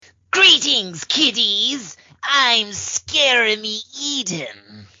Greetings, kiddies. I'm Scaremy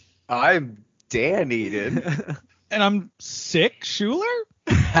Eden. I'm Dan Eden. And I'm Sick Schuler?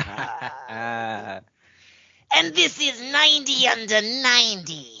 And this is 90 Under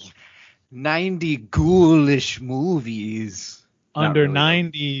 90. 90 ghoulish movies. Under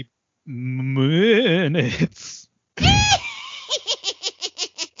 90 minutes.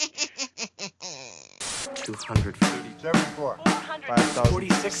 230. 74.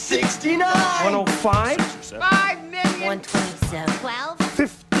 5,046. 69. 105. 127. 12.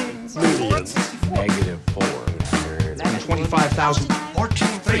 15 million. Negative 4. 25,000.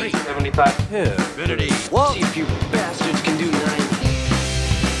 14,3. 75. Infinity. Whoa. See if you bastards can do 90.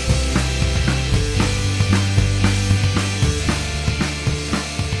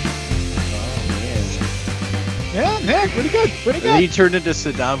 Yeah, Nick, pretty good. Pretty And he good. turned into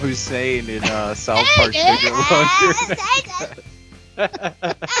Saddam Hussein in South Park. Figure I'm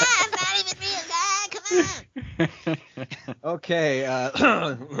not even real guy. Come on. Okay,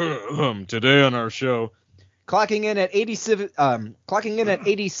 today on our show, clocking in at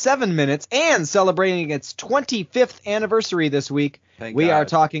 87 minutes and celebrating its 25th anniversary this week. Thank we God. are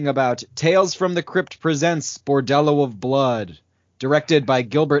talking about Tales from the Crypt presents Bordello of Blood, directed by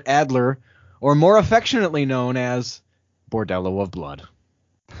Gilbert Adler, or more affectionately known as Bordello of Blood.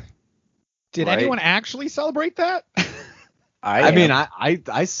 Did Right. anyone actually celebrate that? I mean,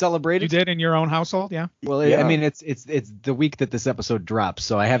 I celebrated. You did in your own household, yeah? Well, Yeah. I mean, it's the week that this episode drops,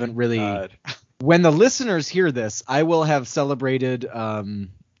 so I haven't really. God. When the listeners hear this, I will have celebrated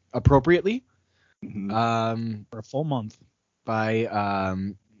appropriately For a full month. by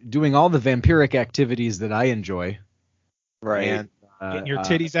doing all the vampiric activities that I enjoy. Right. And, Getting your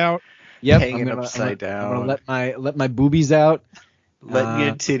titties out. Yep, hanging I'm upside gonna down. let my boobies out. Letting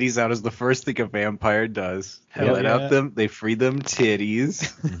your titties out is the first thing a vampire does. They Hell let yeah. out them. They free them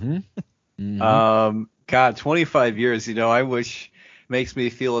titties. Mhm. God, 25 years. You know, I wish makes me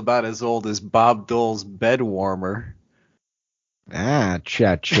feel about as old as Bob Dole's bed warmer. Cha.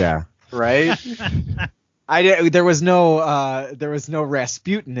 Right? There was no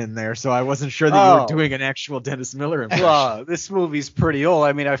Rasputin in there, so I wasn't sure that you Oh. were doing an actual Dennis Miller impression. Well, this movie's pretty old.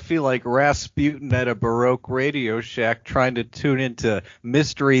 I mean, I feel like Rasputin at a Baroque Radio Shack trying to tune into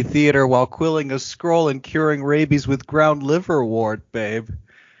mystery theater while quilling a scroll and curing rabies with ground liverwort, babe.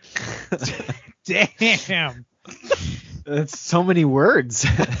 Damn. That's so many words.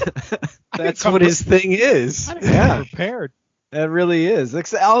 That's what his thing is. I Yeah. didn't prepared. That really is. I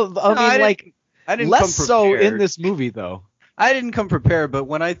I didn't less come so in prepared. this movie though. I didn't come prepared, but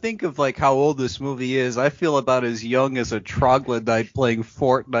when I think of like how old this movie is, I feel about as young as a troglodyte playing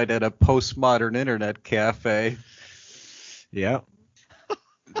Fortnite at a postmodern internet cafe. Yeah.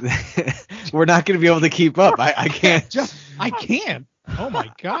 We're not going to be able to keep up. I can't. I can't. Oh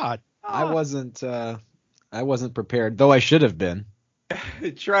my God. I wasn't prepared, though I should have been.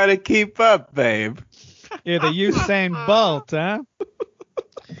 Try to keep up, babe. Yeah, the Usain Bolt, huh?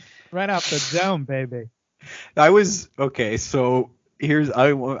 Right out the dome, baby. I was okay. So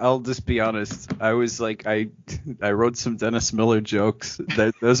I'll just be honest. I was like I wrote some Dennis Miller jokes.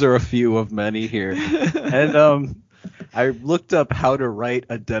 Those are a few of many here, and I looked up how to write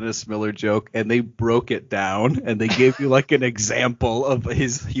a Dennis Miller joke, and they broke it down, and they gave you like an example of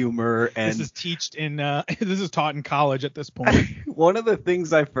his humor. And This is taught in college at this point. one of the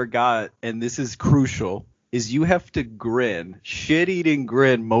things I forgot, and this is crucial, is you have to grin, shit-eating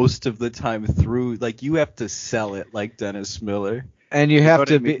grin most of the time through. Like you have to sell it like Dennis Miller. And you know have what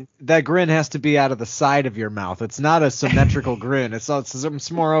to I be mean? that grin has to be out of the side of your mouth. It's not a symmetrical grin.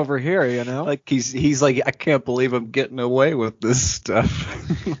 It's more over here, you know. Like he's like, I can't believe I'm getting away with this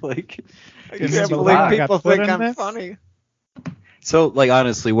stuff. Like I Can't can't believe believe I got people put think in I'm this? funny. So like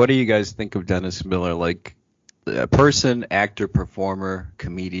honestly, what do you guys think of Dennis Miller? Like a person, actor, performer,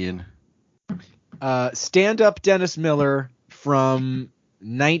 comedian? Stand-up Dennis Miller from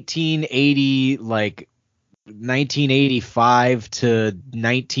 1980, like 1985 to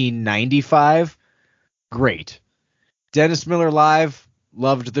 1995. Great. Dennis Miller Live,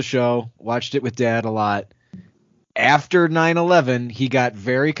 loved the show, watched it with Dad a lot. After 9/11, he got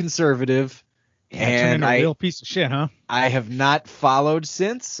very conservative, Turned and into a real piece of shit, huh? I have not followed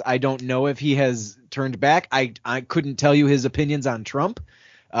since. I don't know if he has turned back. I couldn't tell you his opinions on Trump.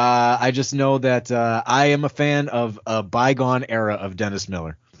 I just know that I am a fan of a bygone era of Dennis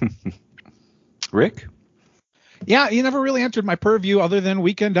Miller. Rick? Yeah, he never really entered my purview other than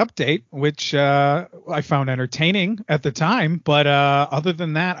Weekend Update, which I found entertaining at the time. But other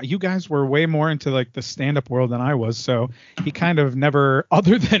than that, you guys were way more into like the stand-up world than I was. So he kind of never,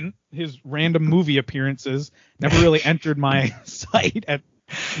 other than his random movie appearances, never really entered my sight at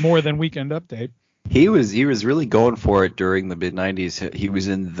more than Weekend Update. He was really going for it during the mid '90s. He was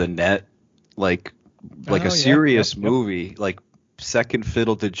in The Net, like Oh, yeah. a serious Yep. movie, like second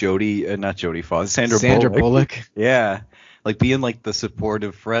fiddle to not Jodie Foster, Sandra Bullock. Yeah, like being like the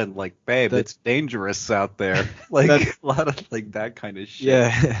supportive friend, like babe, That's- it's dangerous out there, like That's- a lot of like that kind of shit.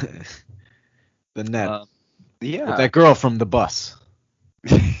 Yeah. The Net. Yeah. With that girl from The Bus.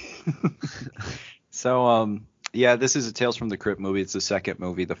 So, yeah, this is a Tales from the Crypt movie. It's the second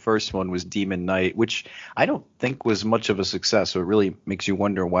movie. The first one was Demon Knight, which I don't think was much of a success. So it really makes you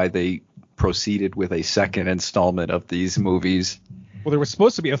wonder why they proceeded with a second installment of these movies. Well, there was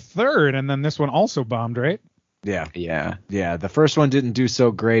supposed to be a third, and then this one also bombed, right? Yeah. Yeah. Yeah. The first one didn't do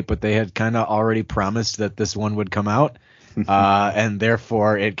so great, but they had kind of already promised that this one would come out. And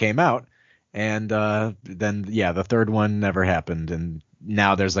therefore it came out. And then, yeah, the third one never happened. And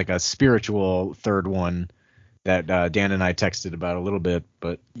now there's like a spiritual third one that Dan and I texted about a little bit.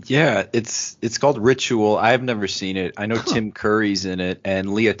 But Yeah, it's called Ritual. I've never seen it. I know Tim Curry's in it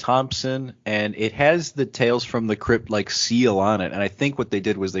and Leah Thompson, and it has the Tales from the Crypt like seal on it. And I think what they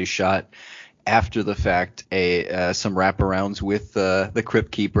did was they shot after the fact some wraparounds with the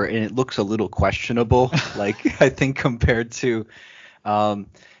Crypt Keeper, and it looks a little questionable, like I think compared to.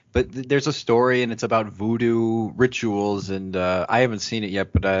 But there's a story, and it's about voodoo rituals, and I haven't seen it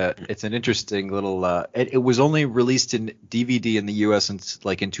yet, but it's an interesting little. It was only released in DVD in the U.S. in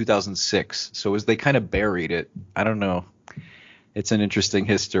 2006, so they kind of buried it. I don't know. It's an interesting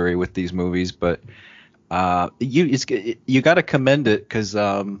history with these movies, but you got to commend it because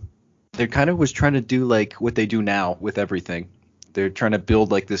they kind of was trying to do like what they do now with everything. They're trying to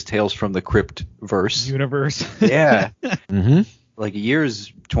build like this Tales from the Crypt verse. Universe. Yeah. mm-hmm. Like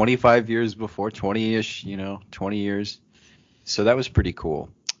 25 years before, 20-ish, 20 years. So that was pretty cool.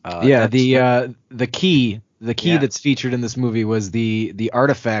 Yeah, the key Yeah. that's featured in this movie was the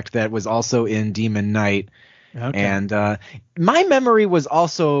artifact that was also in Demon Knight. Okay. And my memory was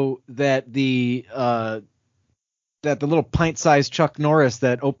also that the little pint-sized Chuck Norris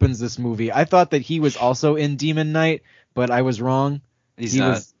that opens this movie, I thought that he was also in Demon Knight, but I was wrong. He's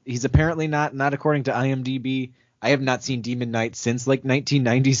not. He's apparently not according to IMDb. I have not seen Demon Knight since like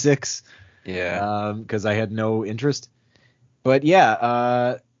 1996. Yeah. Because I had no interest. But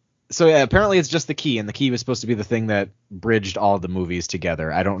yeah, so yeah, apparently it's just the key, and the key was supposed to be the thing that bridged all the movies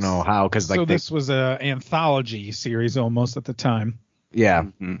together. I don't know how, because like so this was a anthology series almost at the time. yeah,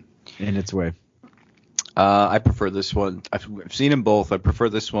 Mhm. in its way. I prefer this one. I've seen them both. I prefer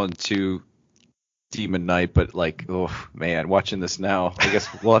this one to Demon Knight, but like, oh man, watching this now, I guess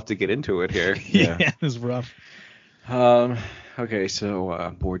we'll have to get into it here. Yeah, it was rough. Okay,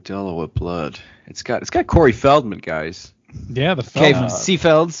 so Bordello with Blood. It's got Corey Feldman, guys. Yeah, the Okay, film.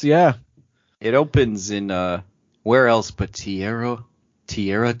 Seafelds, yeah. It opens in where else but Tierra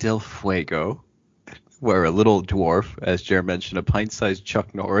del Fuego, where a little dwarf, as Jer mentioned, a pint-sized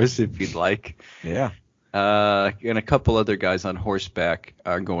Chuck Norris, if you'd like, Yeah. and a couple other guys on horseback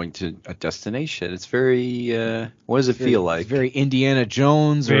are going to a destination. It's very what does it feel like? It's very Indiana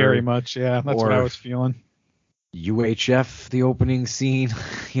Jones Very or much, yeah. That's what I was feeling. UHF, the opening scene.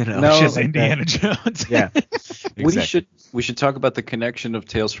 No, Which is like Indiana Jones. Yeah. We should talk about the connection of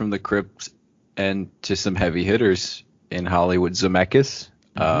Tales from the Crypt and to some heavy hitters in Hollywood. Zemeckis,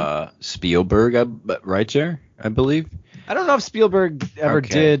 Spielberg, right, Jer? I believe. I don't know if Spielberg ever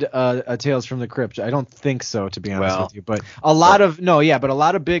Okay. did a Tales from the Crypt. I don't think so, to be honest Well, with you. But a lot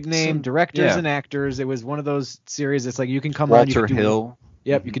of big name Some- directors yeah. and actors. It was one of those series. It's like you can come on. You Walter could do, Hill.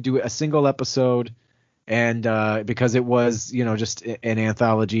 Yep, you could do a single episode, and because it was just an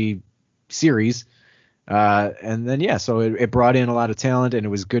anthology series, and then so it brought in a lot of talent, and it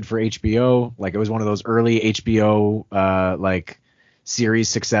was good for HBO. Like it was one of those early HBO like series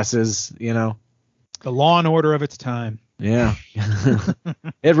successes. The Law and Order of its time. Yeah.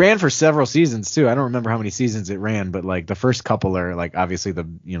 It ran for several seasons too. I don't remember how many seasons it ran, but like the first couple are like obviously the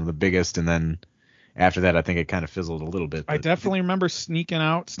the biggest, and then after that I think it kind of fizzled a little bit. I but- definitely remember sneaking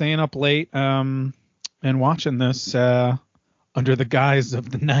out, staying up late, and watching this under the guise of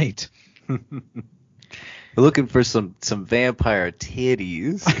the night. We're looking for some vampire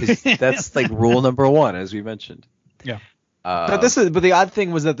titties. 'Cause that's like rule number one, as we mentioned. Yeah. But the odd thing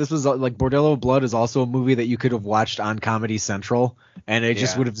was that this was like Bordello of Blood is also a movie that you could have watched on Comedy Central, and it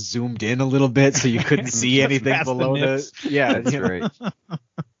just Yeah. would have zoomed in a little bit so you couldn't see Just anything past the below nips. Yeah, That's right.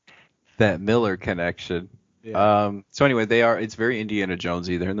 That Miller connection. Yeah. So anyway, it's very Indiana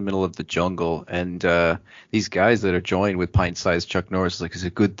Jonesy. They're in the middle of the jungle, and these guys that are joined with pint-sized Chuck Norris is like, it's a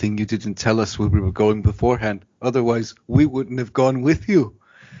good thing you didn't tell us where we were going beforehand. Otherwise, we wouldn't have gone with you.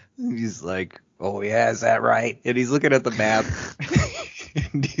 And he's like, oh yeah, is that right? And he's looking at the map.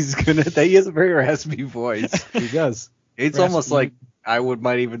 and he has a very raspy voice. He does. It's almost like I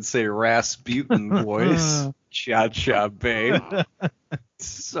might even say Rasputin voice. Cha-cha, babe.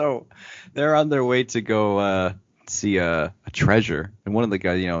 So they're on their way to go see a treasure, and one of the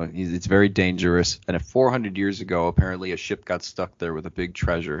guys, it's very dangerous. And 400 years ago, apparently a ship got stuck there with a big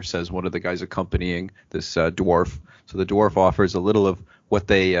treasure. Says one of the guys accompanying this dwarf. So the dwarf offers a little of what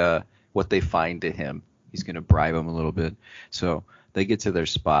they find to him. He's gonna bribe him a little bit. So they get to their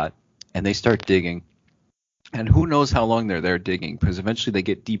spot and they start digging. And who knows how long they're there digging, because eventually they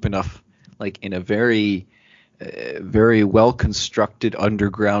get deep enough, like in a very, very well constructed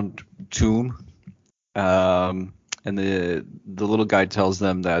underground tomb. And the little guy tells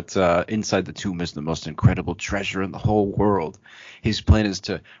them that inside the tomb is the most incredible treasure in the whole world. His plan is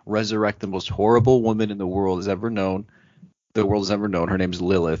to resurrect the most horrible woman in the world has ever known. The world has ever known. Her name's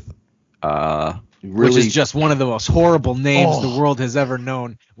Lilith. Which is just one of the most horrible names the world has ever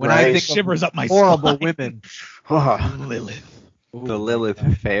known. When I think shivers up my horrible spine. women, Lilith. The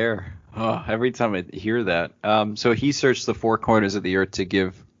Lilith Fair. Oh, every time I hear that. So he searched the four corners of the earth to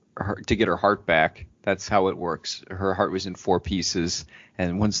get her heart back. That's how it works. Her heart was in 4 pieces,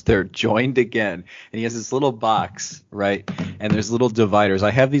 and once they're joined again, and he has this little box, right? And there's little dividers. I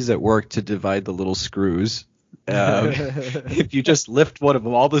have these at work to divide the little screws. If you just lift one of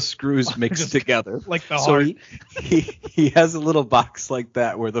them, all the screws mix together. Like the So heart. he has a little box like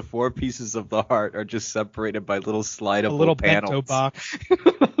that where the 4 pieces of the heart are just separated by little slidable A little panels. bento box.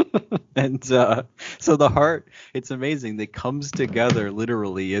 And so the heart, it's amazing. It comes together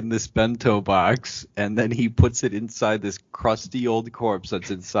literally in this bento box, and then he puts it inside this crusty old corpse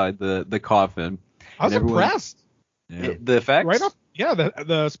that's inside the coffin. I was And everyone- impressed. The effects? Right off,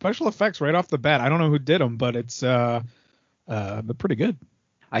 the special effects right off the bat. I don't know who did them, but it's they're pretty good.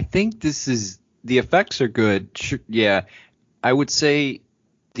 I think the effects are good. Yeah, I would say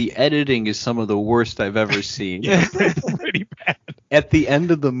the editing is some of the worst I've ever seen. Pretty bad. At the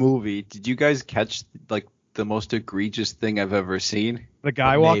end of the movie, did you guys catch like the most egregious thing I've ever seen? The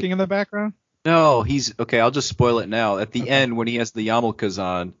guy walking in the background. No, he's okay. I'll just spoil it now. At the end, when he has the yarmulkes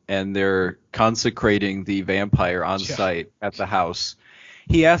on and they're consecrating the vampire on site at the house,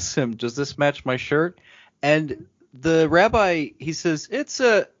 he asks him, "Does this match my shirt?" And the rabbi, he says,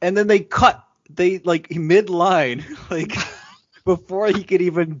 and then they cut. They like mid-line, like before he could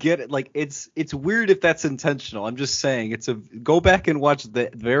even get it. Like it's weird if that's intentional. I'm just saying go back and watch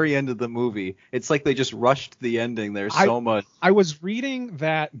the very end of the movie. It's like they just rushed the ending. There's so much. I was reading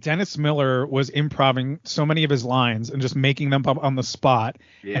that Dennis Miller was improvising so many of his lines and just making them up on the spot,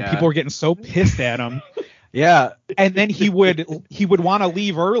 and people were getting so pissed at him. yeah, And then he would want to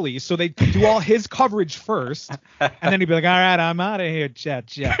leave early, so they'd do all his coverage first, and then he'd be like, "All right, I'm out of here,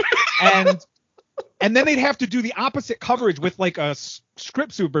 chat." And then they'd have to do the opposite coverage with like a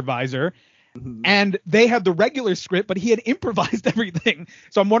script supervisor, and they had the regular script, but he had improvised everything.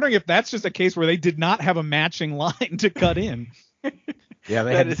 So I'm wondering if that's just a case where they did not have a matching line to cut in. yeah,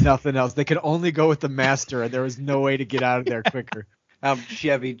 they had nothing else. They could only go with the master, and there was no way to get out of there quicker. I'm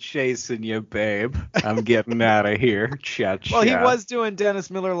Chevy chasing you, babe. I'm getting out of here. Cha-cha. Well, he was doing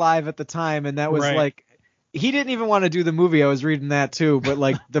Dennis Miller live at the time, and that was Right. like he didn't even want to do the movie. I was reading that too, but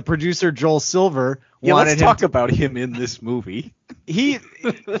like the producer Joel Silver wanted let's him talk to, about him in this movie. he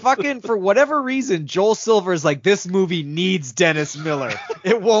fucking for whatever reason Joel Silver is like, this movie needs Dennis Miller.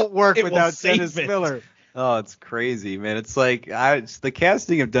 It won't work It will without save Dennis it. Miller. Oh, it's crazy, man. It's like the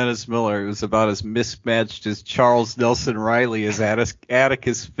casting of Dennis Miller was about as mismatched as Charles Nelson Riley as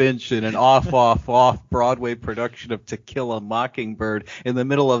Atticus Finch in an off Broadway production of To Kill a Mockingbird in the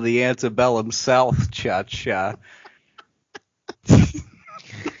middle of the antebellum South. Cha-cha.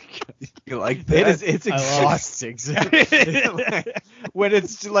 You like that? It's exhausting. When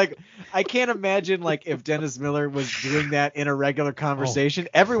it's like, I can't imagine like if Dennis Miller was doing that in a regular conversation,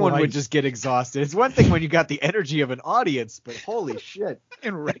 everyone would Christ. just get exhausted. It's one thing when you got the energy of an audience, but holy shit.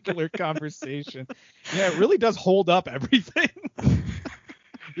 In regular conversation. Yeah, it really does hold up everything.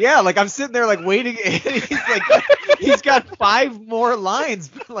 Yeah, like I'm sitting there like waiting, and he's got 5 more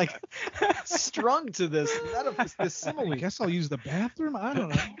lines like strung to this simile. I guess I'll use the bathroom. I don't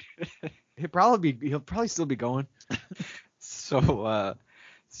know. He'll probably still be going. So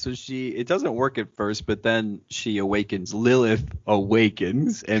it doesn't work at first, but then she awakens. Lilith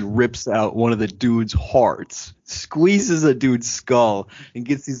awakens and rips out one of the dude's hearts, squeezes a dude's skull, and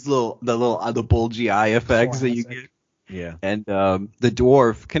gets the bulgy eye effects that you get. Yeah. And the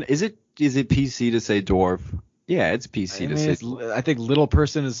dwarf is it PC to say dwarf? Yeah, it's PC I to mean, say. I think little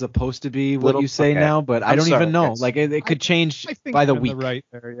person is supposed to be what Little- you say okay. now, but I I'm don't sorry, even know. guys. Like it could change I think by the you're in week. right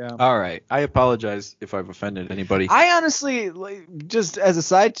there, yeah. All right. I apologize if I've offended anybody. I honestly, like, just as a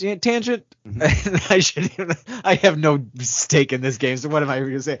side tangent, I have no stake in this game. So what am I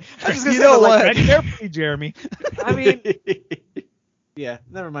going to say? I'm just going to You say know that, like, what? Right there for you, Jeremy. I mean, yeah,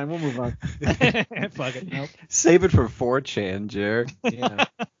 never mind. We'll move on. Fuck it. Nope. Save it for 4chan, Jer. Yeah.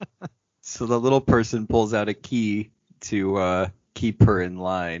 So the little person pulls out a key to keep her in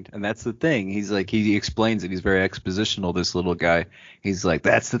line. And that's the thing. He's like, he explains it. He's very expositional, this little guy. He's like,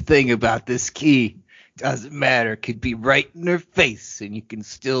 that's the thing about this key. Doesn't matter. Could be right in her face and you can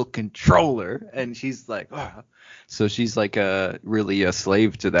still control her. And she's like, oh. So she's like really a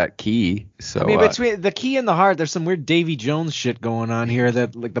slave to that key. So I mean, between the key and the heart, there's some weird Davy Jones shit going on here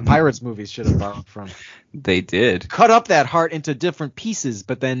that like the Pirates movies should have borrowed from. they did. Cut up that heart into different pieces,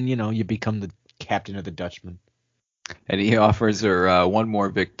 but then, you become the captain of the Dutchman. And he offers her one more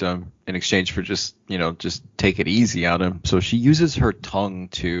victim in exchange for just take it easy on him. So she uses her tongue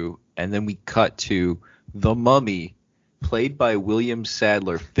to, and then we cut to the Mummy, played by William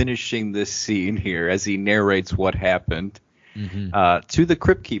Sadler, finishing this scene here as he narrates what happened to the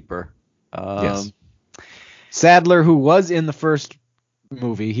Crypt Keeper. Yes. Sadler, who was in the first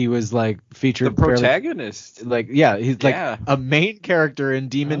movie, he was like featured The protagonist. he's like a main character in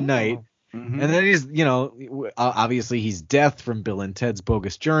Demon Knight. Mhm. And then he's, obviously he's Death from Bill and Ted's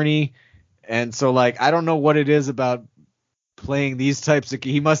Bogus Journey. And so, like, I don't know what it is about playing these types of...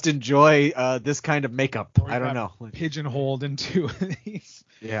 He must enjoy this kind of makeup. I don't know. Pigeonholed into these.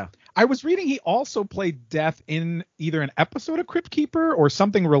 Yeah. I was reading he also played Death in either an episode of Crypt Keeper or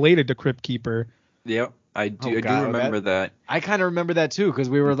something related to Crypt Keeper. Yep, I do. Oh, I God, do remember that. I kind of remember that, too, because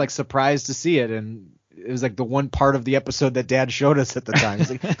we were, like, surprised to see it. And it was, like, the one part of the episode that Dad showed us at the time. He's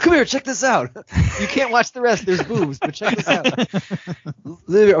like, come here, check this out. You can't watch the rest. There's boobs, but check this out.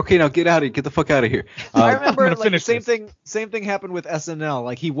 Okay, now get out of here. Get the fuck out of here. I I'm remember gonna like the finish same thing happened with SNL.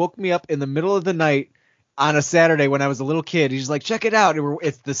 Like he woke me up in the middle of the night on a Saturday when I was a little kid. He's like, check it out.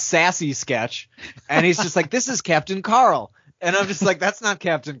 It's the Sassy sketch. And he's just like, this is Captain Carl. And I'm just like, that's not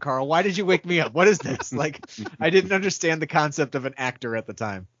Captain Carl. Why did you wake me up? What is this? Like, I didn't understand the concept of an actor at the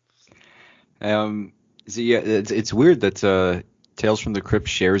time. So yeah, it's weird that Tales from the Crypt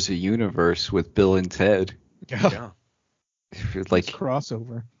shares a universe with Bill and Ted. Yeah. Like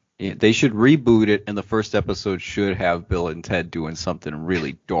Crossover. yeah, they should reboot it, and the first episode should have Bill and Ted doing something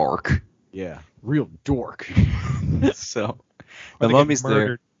really dark. Yeah. Real dork. So Or the they get Mummy's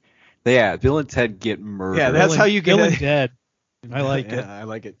murdered. there. Yeah, Bill and Ted get murdered. Yeah, that's how you get Bill it. and Dead. I like Yeah, it. I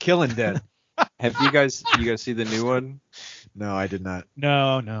like it. Killing Dead. Have you guys see the new one? No, I did not.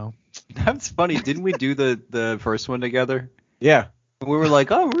 No. That's funny. Didn't we do the first one together? Yeah. We were like,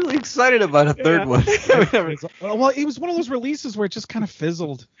 oh, I'm really excited about a third one. Well, it was one of those releases where it just kind of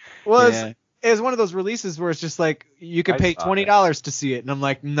fizzled. Well, Yeah. it was one of those releases where it's just like you could I pay saw $20 to see it, and I'm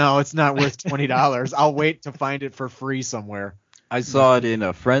like, no, it's not worth $20. I'll wait to find it for free somewhere. I saw it in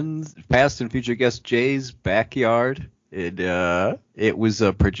a friend's past and future guest Jay's backyard. It was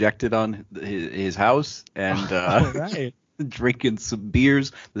projected on his house and All right. drinking some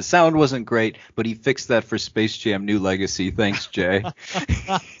beers. The sound wasn't great, but he fixed that for Space Jam: New Legacy. Thanks, Jay.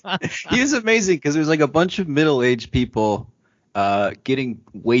 He was amazing because there was like a bunch of middle-aged people getting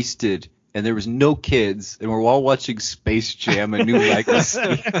wasted. And there was no kids, and we're all watching Space Jam: A New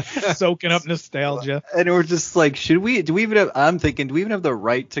Legacy. Soaking up nostalgia. And we're just like, do we even have the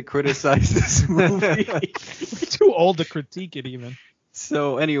right to criticize this movie? We're too old to critique it even.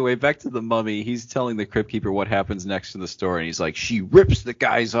 So anyway, back to the Mummy. He's telling the Crypt Keeper what happens next in the story, and he's like, she rips the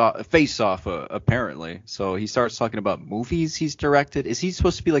guy's face off, apparently. So he starts talking about movies he's directed. Is he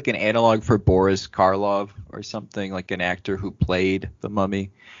supposed to be like an analog for Boris Karloff or something, like an actor who played the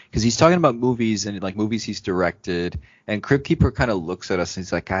Mummy? Because he's talking about movies and like movies he's directed, and Crypt Keeper kind of looks at us and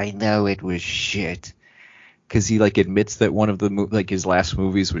he's like, I know it was shit. Because he like admits that one of the his last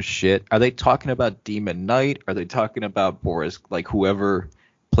movies was shit. Are they talking about Demon Knight? Are they talking about Boris, like whoever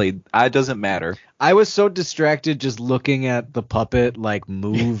played? It doesn't matter. I was so distracted just looking at the puppet like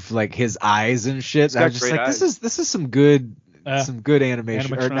move like his eyes and shit. got I was just great like, eyes. this is some good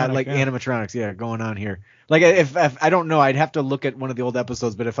animation or not Animatronic, like yeah. animatronics, going on here. Like if I don't know, I'd have to look at one of the old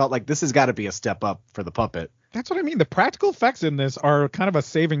episodes, but it felt like this has got to be a step up for the puppet. That's what I mean. The practical effects in this are kind of a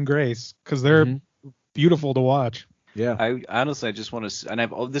saving grace because they're beautiful to watch. Yeah. I honestly, I just want to,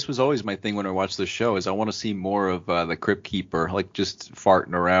 and this was always my thing when I watched the show, is I want to see more of the Crypt Keeper, like just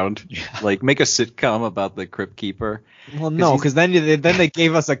farting around, like make a sitcom about the Crypt Keeper. Well, no, because then they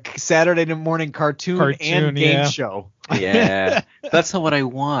gave us a Saturday morning cartoon and game yeah. show. Yeah, that's not what I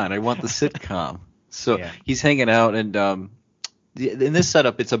want. I want the sitcom. So Yeah. he's hanging out, and in this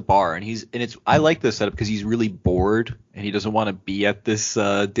setup, it's a bar, and I like this setup because he's really bored and he doesn't want to be at this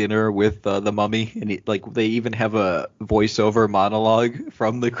dinner with the mummy, and they even have a voiceover monologue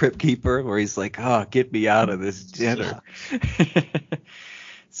from the Crypt Keeper where he's like, "Oh, get me out of this dinner."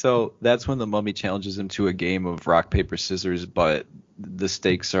 So that's when the mummy challenges him to a game of rock paper scissors, but the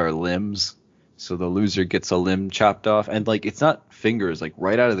stakes are limbs. So the loser gets a limb chopped off, and it's not fingers. Like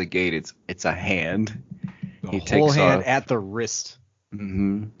right out of the gate, it's a hand. The whole hand at the wrist.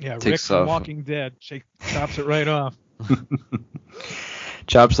 Mm-hmm. Yeah, Rick Takes from off. Walking Dead chops it right off.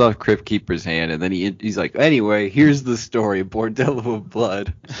 Chops off Crypt Keeper's hand, and then he's like, anyway, here's the story, Bordello of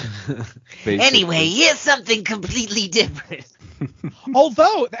Blood. Basically. Anyway, here's something completely different.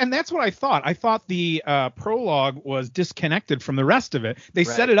 Although, and that's what I thought. I thought the prologue was disconnected from the rest of it. They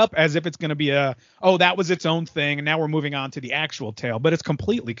set it up as if it's going to be that was its own thing, and now we're moving on to the actual tale, but it's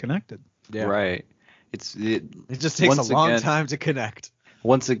completely connected. Yeah. Right. It just takes once a long again- time to connect.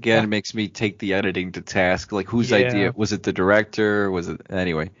 Once again, it makes me take the editing to task. Like, whose idea? Was it the director? Was it...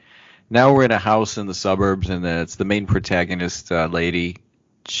 Anyway. Now we're in a house in the suburbs, and it's the main protagonist lady.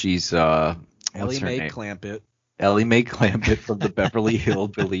 She's... Ellie what's her Mae name? Clampett. Ellie Mae Clampett from the Beverly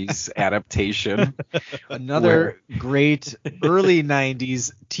Hillbillies adaptation. Another great early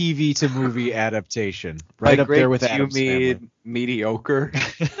 90s TV to movie adaptation. Right By up there great, with you Addams mean Family. mediocre?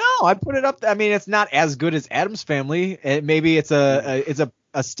 No, I put it up. I mean, it's not as good as Addams Family. Maybe it's a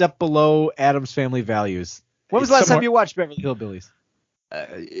step below Addams Family values. When was the last time you watched Beverly Hillbillies?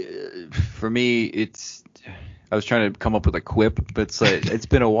 For me, I was trying to come up with a quip, but it's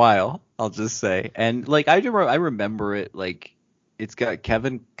been a while, I'll just say. And I remember it. It's got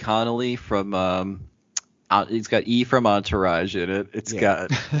Kevin Connolly from it's got E from Entourage in it. It's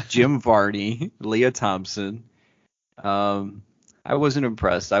got Jim Varney, Leah Thompson. I wasn't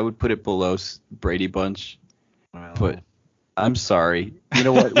impressed. I would put it below Brady Bunch, but I'm sorry. You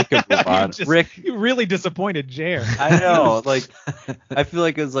know what? We can move on. Rick, You really disappointed Jer. I know. I feel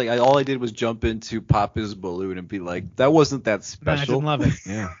like it's all I did was jump into Pop His Balloon and be like, that wasn't that I special. didn't love it.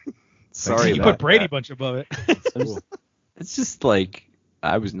 Yeah. Sorry. You about put Brady that. Bunch above it. It's just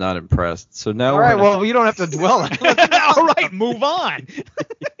I was not impressed. So now All right, well, you don't have to dwell on it. All right, move on.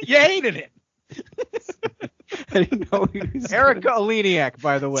 You hated it. I didn't know he was Erica Oleniak,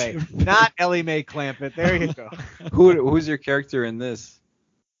 by the way, not Ellie Mae Clampett. There you go. Who's your character in this?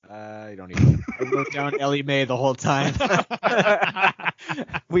 I don't even. I wrote down Ellie Mae the whole time.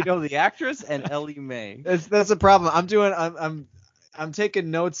 We know the actress and Ellie Mae. That's the problem. I'm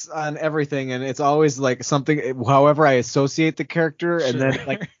taking notes on everything, and it's always something. However, I associate the character, and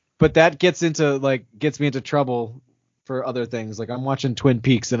then but that gets me into trouble for other things. I'm watching Twin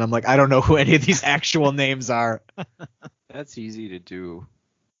Peaks, and I'm I don't know who any of these actual names are. That's easy to do,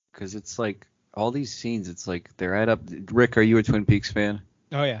 because it's all these scenes. It's they're at up. Rick, are you a Twin Peaks fan?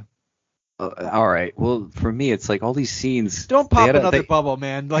 Oh yeah. All right. Well, for me, it's all these scenes. Don't pop another bubble,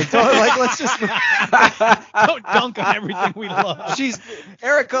 man. Let's just. Don't dunk on everything we love.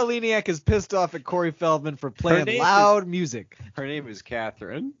 Erica Oleniak is pissed off at Corey Feldman for playing name loud music. Her name is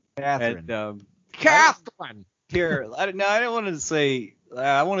Catherine. Catherine. And, Catherine. Here, I don't want to say.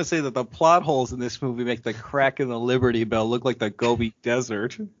 I want to say that the plot holes in this movie make the crack in the Liberty Bell look like the Gobi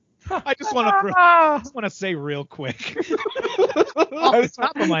Desert. I just want to say real quick. Off the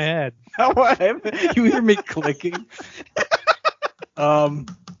top of my head. You hear me clicking? No,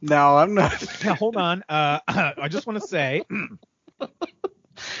 I'm not. Now, hold on. I just want to say.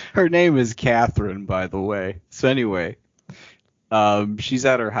 Her name is Catherine, by the way. So anyway, she's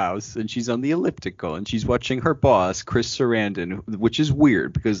at her house and she's on the elliptical and she's watching her boss, Chris Sarandon, which is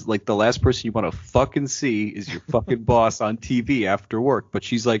weird because the last person you want to fucking see is your fucking boss on TV after work. But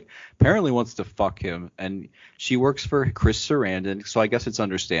she's apparently wants to fuck him, and she works for Chris Sarandon, so I guess it's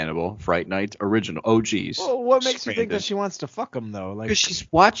understandable. Fright Night original OGs. Well, what makes you think Sarandon. that she wants to fuck him though? Because she's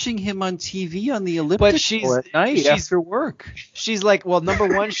watching him on TV on the elliptical at night after work. She's number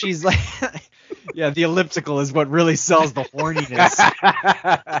one, she's yeah, the elliptical is what really sells the horniness.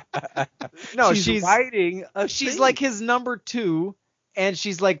 No, she's writing. She's his number two, and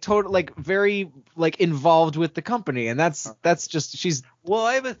she's very involved with the company, and that's just she's. Well,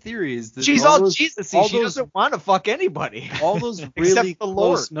 I have a theory. Is that She's all Jesus-y. She doesn't want to fuck anybody. All those really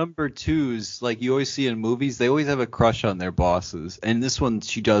close number twos, you always see in movies, they always have a crush on their bosses, and this one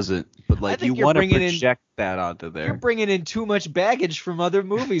she doesn't. But you want to project that onto there. You're bringing in too much baggage from other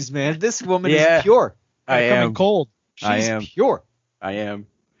movies, man. This woman is pure. I Coming am cold. She's pure. I am.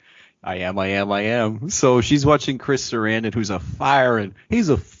 So she's watching Chris Sarandon, who's a fire, and he's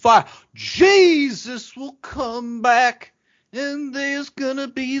a fire. Jesus will come back. and there's gonna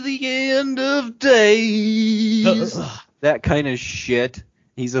be the end of days. That kind of shit.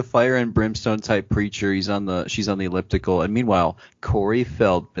 He's a fire and brimstone type preacher. She's on the elliptical, and meanwhile, Corey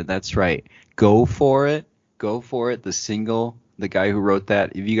Feldman. That's right. Go for it. The single, the guy who wrote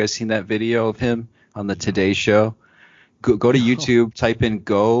that. Have you guys seen that video of him on the Today Show? Go to YouTube, type in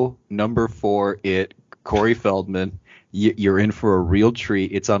 "Go number 4 it Corey Feldman." You're in for a real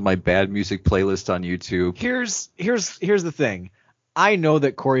treat. It's on my bad music playlist on YouTube. Here's the thing. I know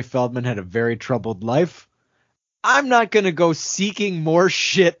that Corey Feldman had a very troubled life. I'm not gonna go seeking more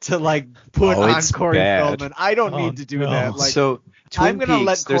shit to like put on it's Corey bad. Feldman. I don't need to do no. that. Like, So I'm Twin gonna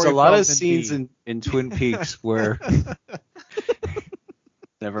let Peaks, there's a Corey lot of Feldman scenes be. in Twin Peaks where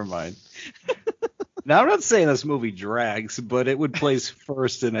never mind. Now I'm not saying this movie drags, but it would place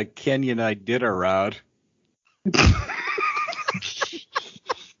first in a Kenyan Iditarod.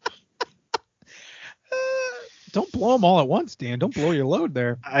 Don't blow them all at once, Dan. Don't blow your load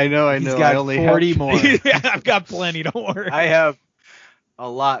there. I know. He's got I only 40 have, more. Yeah, I've got plenty. Don't worry. I have a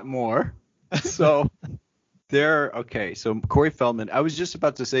lot more. So okay. So Corey Feldman. I was just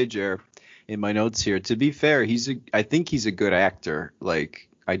about to say, Jer, in my notes here. To be fair, I think he's a good actor. Like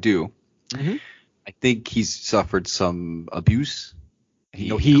I do. Mhm. I think he's suffered some abuse. He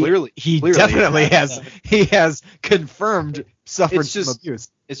He definitely has. He has confirmed suffered It's just- some abuse.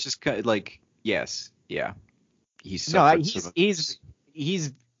 It's just kind of like yes, yeah. He's No, suffered some abuse.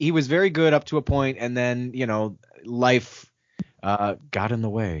 he was very good up to a point, and then life got in the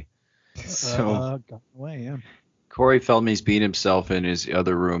way. So Got away, yeah. Corey Feldman's being himself in his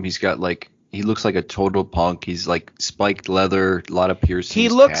other room. He's got he looks like a total punk. He's like spiked leather, a lot of piercings. He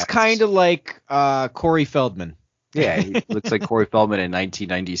looks tats. kind of like Corey Feldman. Yeah, he looks like Corey Feldman in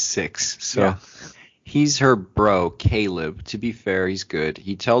 1996. So Yeah. he's her bro, Caleb. To be fair, he's good.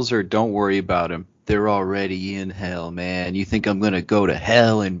 He tells her, "Don't worry about him. They're already in hell, man. You think I'm gonna go to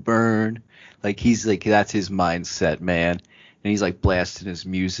hell and burn?" Like he's like that's his mindset, man. And he's like blasting his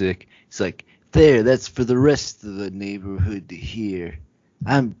music. He's like, "There, that's for the rest of the neighborhood to hear.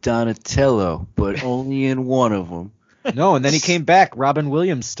 I'm Donatello, but only in one of them. No, and then he came back Robin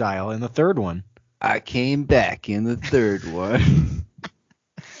Williams style in the third one. I came back in the third one."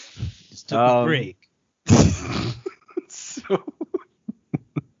 Just took a break. So,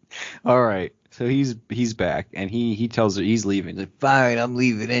 all right. So he's back, and he tells her he's leaving. He's like, "Fine, I'm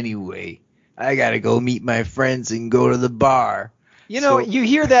leaving anyway. I gotta go meet my friends and go to the bar." You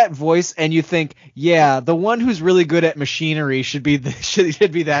hear that voice and you think, yeah, the one who's really good at machinery should be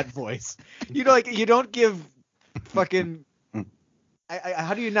that voice. You don't give fucking.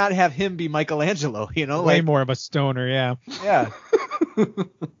 How do you not have him be Michelangelo? Way more of a stoner, yeah. Yeah.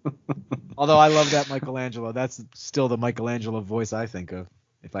 Although I love that Michelangelo. That's still the Michelangelo voice I think of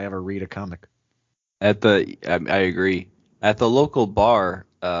if I ever read a comic. I agree. At the local bar,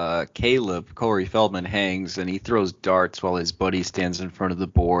 Caleb, Corey Feldman, hangs and he throws darts while his buddy stands in front of the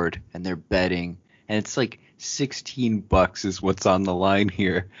board and they're betting. And it's like $16 is what's on the line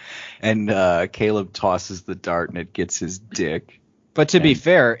here. And Caleb tosses the dart and it gets his dick. But to be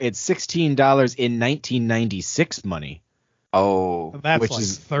fair, it's $16 in 1996 money. Oh, That's Which like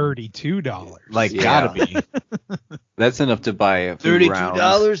is- $32. Like, Yeah. gotta be. that's enough to buy a few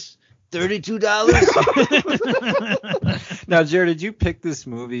rounds. $32? Now, Jared, did you pick this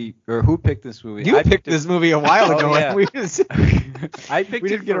movie, or who picked this movie? You I picked this movie a while Oh, ago. yeah. And we just, I picked we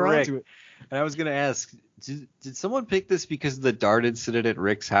it didn't get for around Rick, to it. and I was gonna ask, did someone pick this because of the dart incident at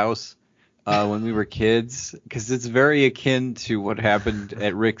Rick's house when we were kids? Because it's very akin to what happened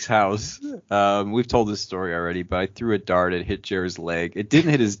at Rick's house. We've told this story already, but I threw a dart, it hit Jared's leg. It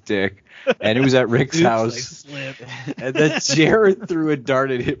didn't hit his dick, and it was at Rick's house. And then Jared threw a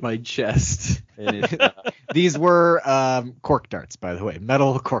dart and hit my chest. And These were cork darts, by the way,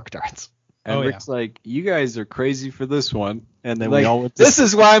 metal cork darts. Oh, Rick's like, "You guys are crazy for this one." And then Like, we all went to this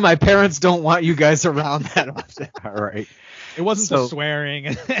is why my parents don't want you guys around that often. all right. It wasn't So- the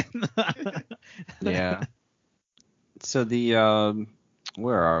swearing. Yeah. So the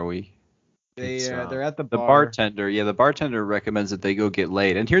where are we? It's, They're at the The bar. bartender, the bartender recommends that they go get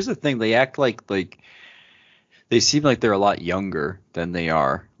laid. And here's the thing, they act like they seem like they're a lot younger than they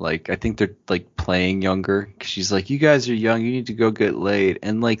are. Like I think they're like playing younger. 'Cause she's like, "You guys are young, you need to go get laid."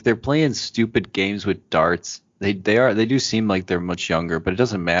 And like they're playing stupid games with darts. They do seem like they're much younger, but it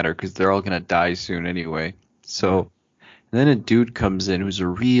doesn't matter because they're all gonna die soon anyway. So and then a dude comes in who's a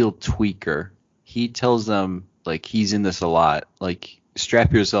real tweaker. He tells them like he's in this a lot. Like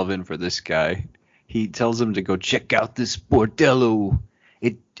strap yourself in for this guy. He tells them to go check out this bordello.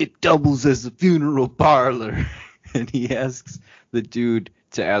 It doubles as a funeral parlor. And he asks the dude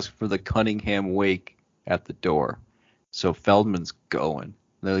to ask for the Cunningham wake at the door. So Feldman's going.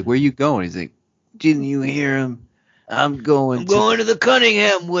 They're like, "Where you going?" He's like, "Didn't you hear him? I'm going to the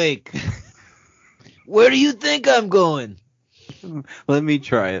Cunningham wake. Where do you think I'm going? Let me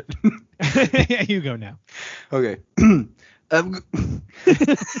try it. Yeah, you go now. Okay. I'm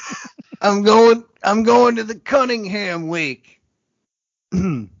going to the Cunningham wake.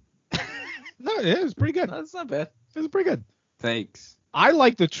 No, it was pretty good. That's not bad. It was pretty good. Thanks. I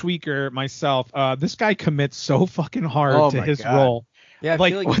like the tweaker myself. This guy commits so fucking hard Oh to my his God. role. Yeah, I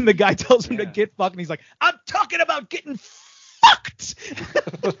Like, feel when the guy tells him to Yeah. get fucked, and he's like, "I'm talking about getting fucked."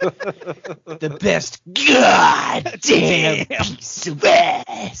 the best goddamn piece of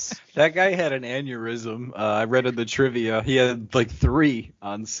ass. That guy had an aneurysm. I read in the trivia. He had like 3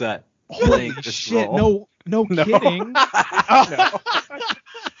 on set playing Holy this shit! role. No No. kidding. I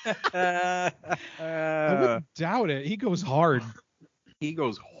Uh, wouldn't doubt it. He goes hard. he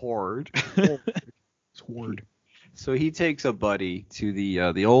goes hard. It's hard. So he takes a buddy to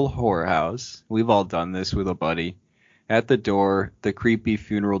the old whorehouse. We've all done this with a buddy. At the door, the creepy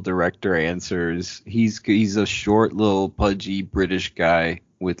funeral director answers. He's a short, little, pudgy British guy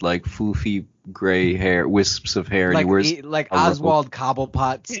with like foofy gray hair, wisps of hair, and he wears. like a robe. Oswald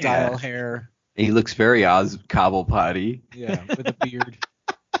Cobblepot style Yeah. hair. He looks very Cobblepotty. Yeah, with a beard.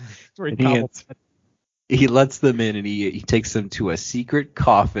 It's very And he cobbled. He lets them in and he takes them to a secret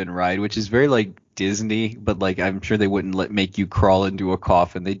coffin ride, which is very like Disney, but like I'm sure they wouldn't make you crawl into a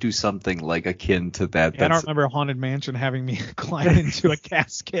coffin. They do something like akin to that. I don't remember Haunted Mansion having me climb into a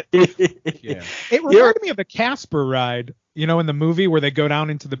casket. Yeah. It reminded me of the Casper ride, you know, in the movie where they go down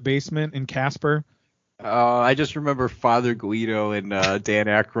into the basement in Casper. I just remember Father Guido and Dan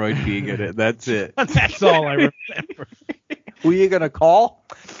Aykroyd being in it. That's it. That's all I remember. Who are you gonna call?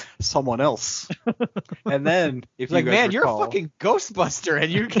 Someone else. And then if Like, you guys man, you're a recall, fucking Ghostbuster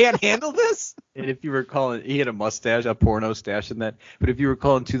and you can't handle this? And if you recall, he had a mustache, a porno stash in that. But if you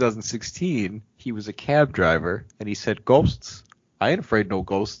recall, in 2016, he was a cab driver, and he said, "Ghosts? I ain't afraid no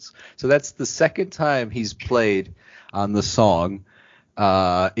ghosts." So that's the second time he's played on the song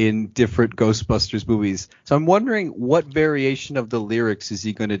in different Ghostbusters movies. So I'm wondering what variation of the lyrics is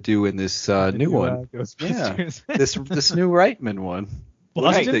he going to do in this new one? Ghostbusters. This new Reitman one. What do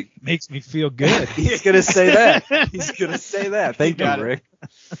you Boston think? makes me feel good. He's gonna say that. He's gonna say that. Thank you, got it. Rick.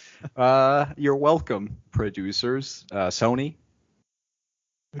 You're welcome, producers. Sony.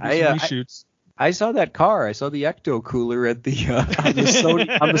 We do I, some I- reshoots. I saw that car. I saw the Ecto cooler at the on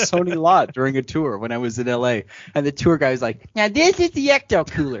the Sony lot during a tour when I was in LA, and the tour guy was like, Now this is the Ecto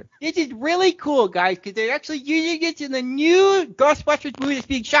Cooler. This is really cool, guys, because they're actually using it in the new Ghostbusters movie that's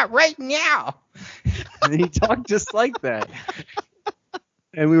being shot right now. and he talked just like that.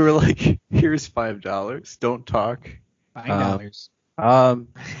 And we were like, "Here's $5. Don't talk." $9. Oh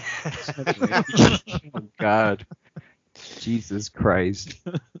God, Jesus Christ.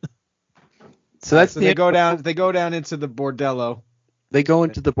 So that's So the they go down into the bordello, They go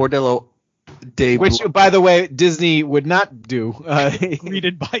into the Bordello Day, which, by the way, Disney would not do.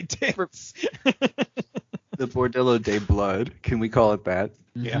 Greeted by dicks. the Bordello de Blood. Can we call it that?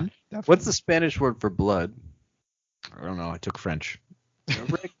 Yeah. What's the Spanish word for blood? I don't know. I took French.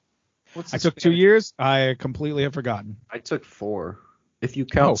 Rick? What's I the took 2 Spanish- years. I completely have forgotten. I took 4. If you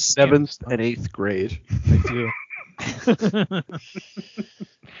count Oh, 7th damn. and 8th grade. I do.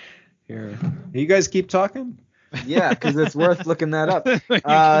 Here. You guys keep talking? Yeah, because it's worth looking that up.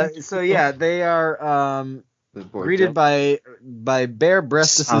 So yeah, they are The greeted by bare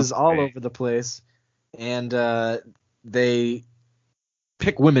breastises all Okay. over the place, and they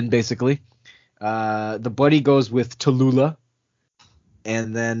pick women basically. The buddy goes with Tallulah,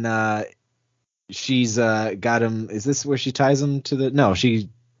 and then she's got him. Is this where she ties him to the? No, she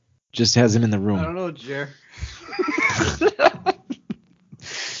just has him in the I room. don't know, Jer.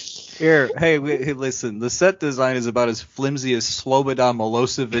 Here, hey, listen. The set design is about as flimsy as Slobodan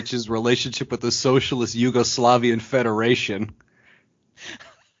Milosevic's relationship with the Socialist Yugoslavian Federation.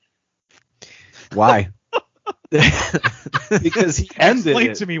 Why? Because he ended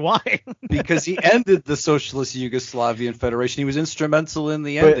Explain it. to me why. Because he ended the Socialist Yugoslavian Federation. He was instrumental in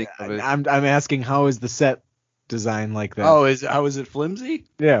the But ending of it. I'm asking, how is the set design like that? Oh, how is it flimsy?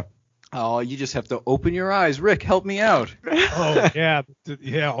 yeah. Oh, you just have to open your eyes. Rick, help me out. Oh yeah,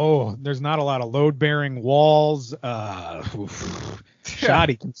 yeah. Oh, there's not a lot of load-bearing walls.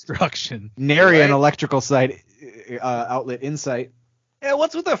 Shoddy construction. Nary Right. an electrical site outlet in sight. Yeah,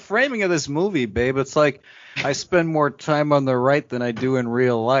 what's with the framing of this movie, babe? It's like I spend more time on the right than I do in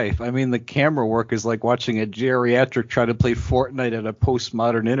real life. I mean, the camera work is like watching a geriatric try to play Fortnite at a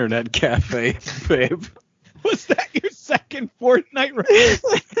postmodern internet cafe, babe. Was that your second Fortnite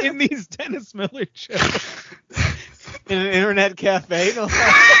race in these Dennis Miller shows? In an internet cafe. No.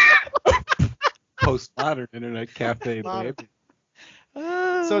 Postmodern internet cafe, Modern. babe.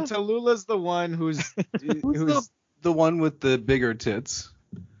 So Tallulah's the one who's The one with the bigger tits.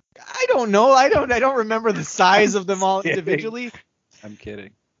 I don't know. I don't remember the size of them all kidding. individually. I'm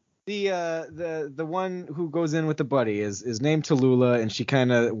kidding. The one who goes in with the buddy is named Tallulah, and she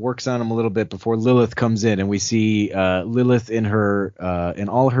kind of works on him a little bit before Lilith comes in, and we see Lilith in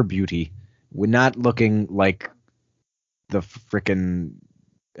all her beauty. We're not looking like the frickin'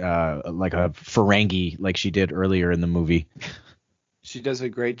 like a Ferengi like she did earlier in the movie. She does a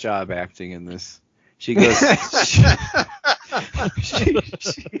great job acting in this. She goes.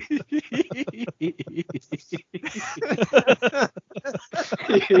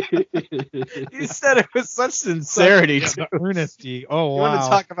 You said it with such sincerity. The earnesty. Oh, You wow. want to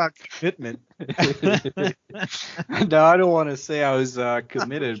talk about commitment? No, I don't want to say I was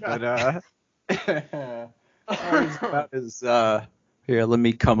committed, but I was about as here. Let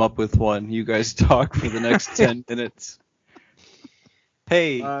me come up with one. You guys talk for the next 10 minutes.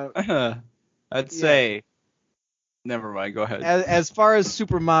 Hey, I'd say. Never mind. Go ahead. As far as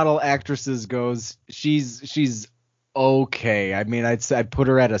supermodel actresses goes, she's okay. I mean, I'd put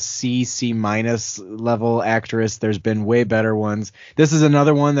her at a C minus level actress. There's been way better ones. This is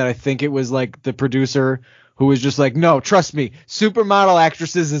another one that I think it was like the producer who was just like, no, trust me, supermodel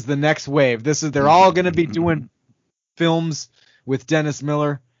actresses is the next wave. They're all gonna be doing films with Dennis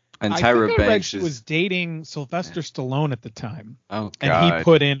Miller. And I Tyra think I read Banks she was dating Sylvester Stallone at the time, Oh and God.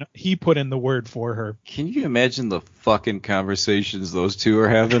 he put in the word for her. Can you imagine the fucking conversations those two are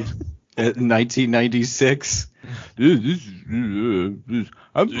having in 1996? Should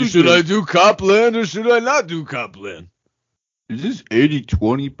I do Copland or should I not do Copland? Is this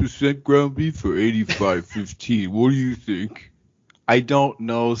 80-20% ground beef or 85-15? What do you think? I don't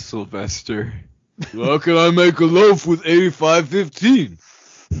know, Sylvester. How can I make a loaf with 85-15?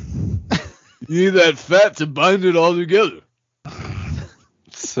 You need that fat to bind it all together.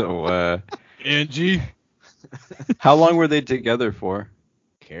 So, Angie. how long were they together for? Who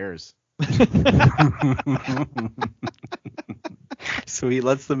cares? So he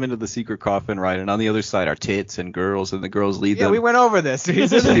lets them into the secret coffin, right? And on the other side are tits and girls, and the girls lead Yeah, them. we went over this.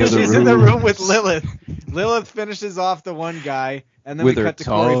 She's in the room with Lilith. Lilith finishes off the one guy, and then with we her cut to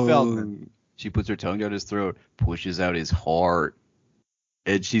Corey tongue. Feldman. She puts her tongue down his throat, pushes out his heart,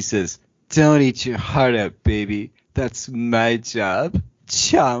 and she says, "Don't eat your heart out, baby. That's my job,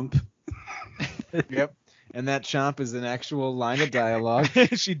 chomp." Yep. And that chomp is an actual line of dialogue.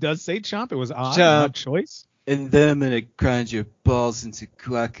 She does say chomp. It was odd. Chomp. Odd choice. And then I'm gonna grind your balls into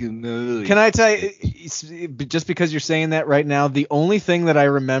guacamole. Can I tell you, just because you're saying that right now, the only thing that I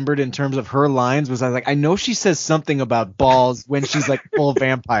remembered in terms of her lines was I was like, I know she says something about balls when she's like full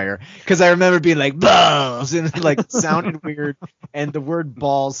vampire, because I remember being like balls and it like sounded weird, and the word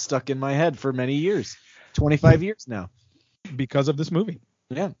balls stuck in my head for many years, 25 years now. Because of this movie.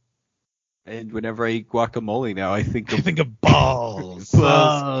 Yeah. And whenever I eat guacamole now, I think I of think of balls.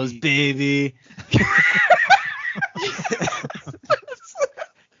 Balls, baby.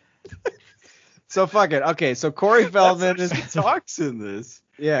 So fuck it. Okay, so Corey Feldman is talks in this.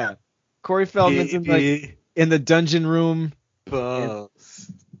 yeah. Corey Feldman's in the dungeon room,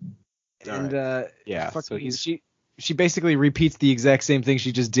 balls. and Yeah, fuck so me, he's she basically repeats the exact same thing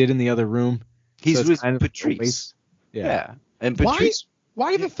she just did in the other room. he's so it's with kind of a Patrice. waste. Yeah. And Why? Patrice,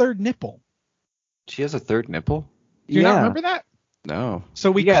 Why the third nipple? she has a third nipple? Do you not remember that? No.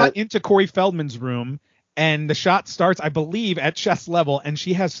 So we Yeah. cut into Corey Feldman's room, and the shot starts, I believe, at chest level, and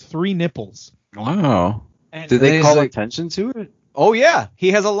she has 3 nipples. Wow. And Did then they he's call like- attention to it? Oh yeah,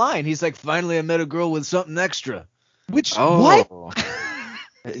 he has a line. He's like, "Finally, I met a girl with something extra." Which Oh. what?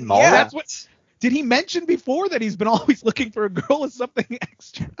 Yeah, That's what. Did he mention before that he's been always looking for a girl with something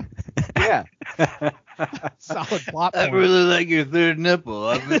extra? Yeah. Solid plot I point. really like your third nipple.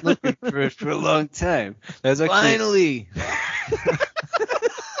 I've been looking for it for a long time. That's actually Finally.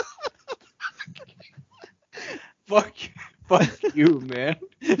 fuck you, man.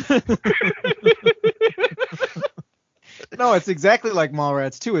 No, it's exactly like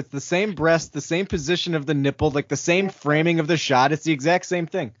Mallrats too. It's the same breast, the same position of the nipple, like the same framing of the shot. It's the exact same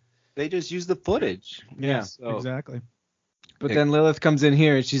thing. They just use the footage. Yeah. So, Exactly. But then Lilith comes in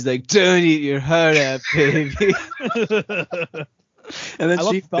here and she's like, "Don't eat your heart out, baby." and then I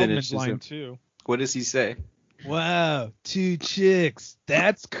love she Feldman's finishes line him. too. What does he say? Wow, 2 chicks.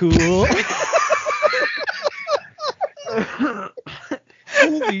 That's cool.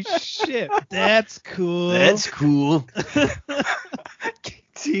 Holy shit, that's cool. cool.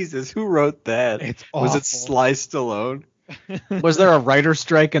 Jesus, who wrote that? It's Was awful. it Sly Stallone? Was there a writer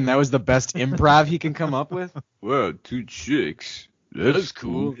strike and that was the best improv he can come up with? Wow, 2 chicks. That's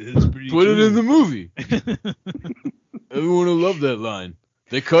cool. That's pretty Put it in the movie. Everyone will love that line.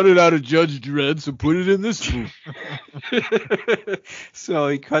 They cut it out of Judge Dredd, so put it in this movie. So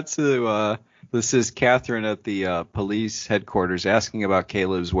he cuts to this is Catherine at the police headquarters asking about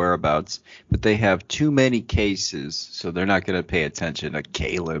Caleb's whereabouts, but they have too many cases, so they're not going to pay attention to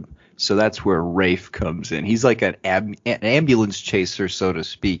Caleb. So that's where Rafe comes in. He's like an ambulance chaser, so to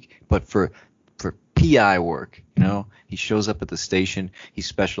speak, but for PI work, you know. He shows up at the station. He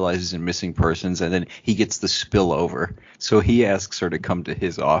specializes in missing persons, and then he gets the spillover. So he asks her to come to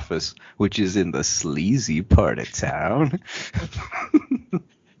his office, which is in the sleazy part of town.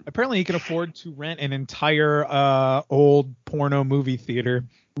 Apparently, he can afford to rent an entire old porno movie theater,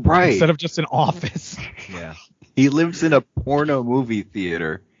 Right. instead of just an office. Yeah. He lives in a porno movie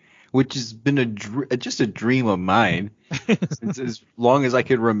theater, which has been just a dream of mine since as long as I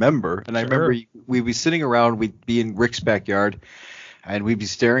can remember. And I remember we'd be sitting around, we'd be in Rick's backyard, and we'd be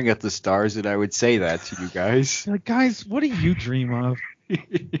staring at the stars, and I would say that to you guys. Like, guys, what do you dream of?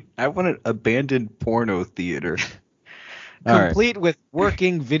 I want an abandoned porno theater. All right. Complete with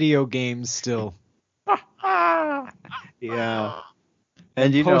working video games still. Yeah.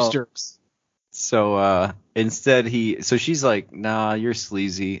 And you Posters. So instead she's like, nah, you're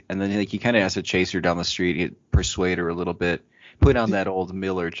sleazy. And then like he kind of has to chase her down the street, persuade her a little bit, put on that old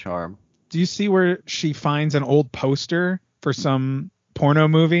Miller charm. Do you see where she finds an old poster for some porno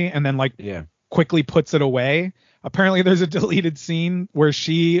movie and then quickly puts it away? Apparently there's a deleted scene where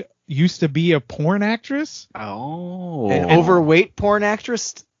she used to be a porn actress. Oh. An overweight porn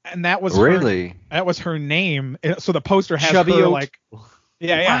actress? And that was really? That was her name. So the poster has Chubby her old- like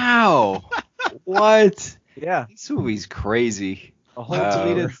yeah. Wow. What? Yeah. This movie's crazy. A whole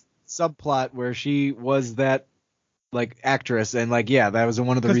deleted subplot where she was that actress and that was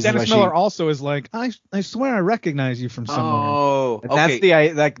one of the Because reasons Dennis why Miller also is like, I swear I recognize you from somewhere. Oh. and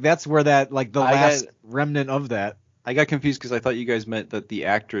Okay. that's where that the I last got- remnant of that. I got confused because I thought you guys meant that the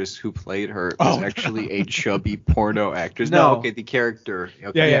actress who played her was actually a chubby porno actress. No. Okay, the character.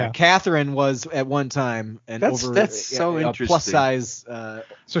 Okay. Yeah. Catherine was at one time That's so a interesting. plus size.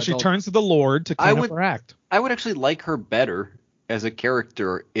 So she adult. turns to the Lord to clean up her act. I would actually like her better as a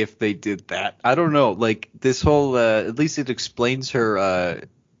character if they did that. I don't know. Like this whole, at least it explains her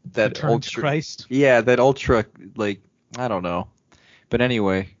that Return to ultra. Christ. Yeah, that ultra. Like I don't know. But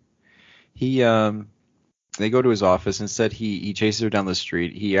anyway, they go to his office. Instead, he chases her down the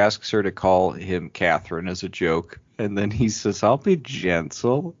street. He asks her to call him Catherine as a joke. And then he says, I'll be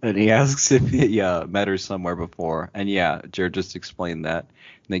gentle. And he asks if he met her somewhere before. And yeah, Jared just explained that.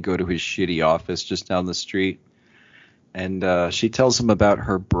 And they go to his shitty office just down the street. And she tells him about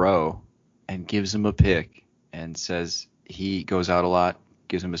her bro and gives him a pic and says he goes out a lot,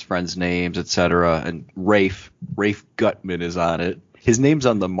 gives him his friends' names, etc. And Rafe Gutman is on it. His name's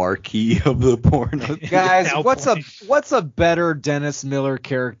on the marquee of the porno. Guys, Now what's a better Dennis Miller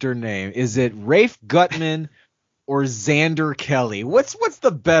character name? Is it Rafe Gutman or Xander Kelly? What's the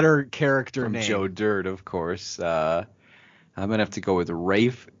better character From name? Joe Dirt, of course. I'm gonna have to go with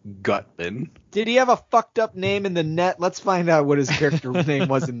Rafe Gutman. Did he have a fucked up name in the net? Let's find out what his character name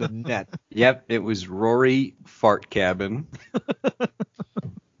was in the net. Yep, it was Rory Fart Cabin.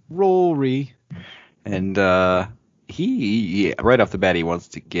 Rory. And he right off the bat he wants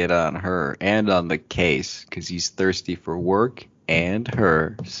to get on her and on the case because he's thirsty for work and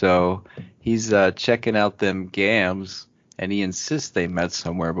her. So he's checking out them gams, and he insists they met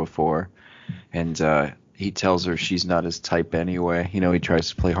somewhere before. And he tells her she's not his type anyway. You know, he tries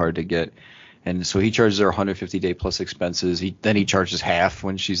to play hard to get. And so he charges her 150 day plus expenses. Then he charges half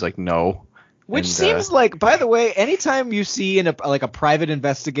when she's like no. Which And, seems like, by the way, anytime you see a private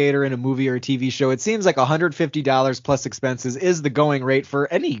investigator in a movie or a TV show, it seems like $150 plus expenses is the going rate for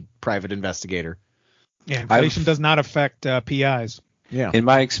any private investigator. Yeah, inflation does not affect PIs. Yeah. in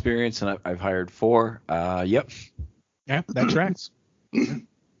my experience, and I've hired 4. Yep. Yeah, that tracks.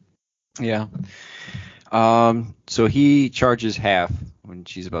 Yeah. So he charges half when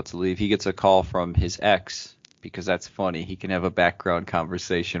she's about to leave. He gets a call from his ex because that's funny. He can have a background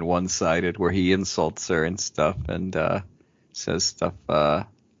conversation one-sided where he insults her and stuff and says stuff.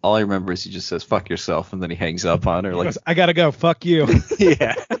 All I remember is he just says "fuck yourself" and then he hangs up on her. He Like, goes, I gotta go. Fuck you.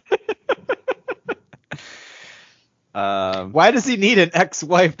 yeah. Why does he need an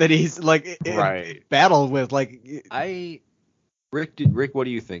ex-wife that he's in Right. battle with? Rick, what do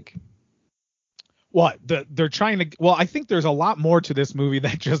you think? What? They're trying to. Well, I think there's a lot more to this movie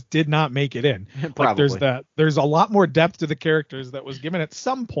that just did not make it in. Like Probably. there's a lot more depth to the characters that was given at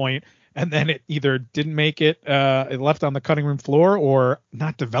some point, and then it either didn't make it, it left on the cutting room floor, or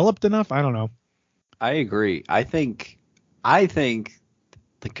not developed enough. I don't know. I agree. I think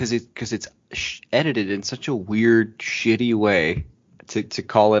because it's edited in such a weird, shitty way to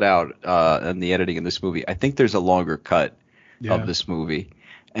call it out in the editing in this movie. I think there's a longer cut of this movie,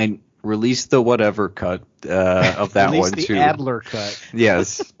 and release the whatever cut of that Release one the too. Adler cut.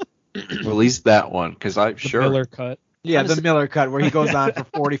 Yes, release that one because The sure. Miller cut. Yeah, the Miller cut where he goes on for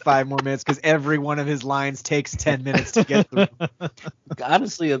 45 more minutes because every one of his lines takes 10 minutes to get through.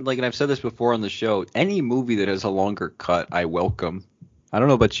 Honestly, and I've said this before on the show, any movie that has a longer cut, I welcome. I don't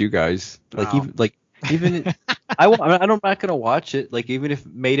know about you guys. I'm not gonna watch it. Like even if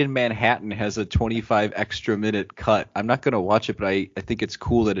Made in Manhattan has a 25 extra minute cut, I'm not gonna watch it. But I think it's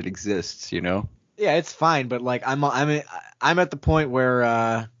cool that it exists. You know. Yeah, it's fine, but like I'm at the point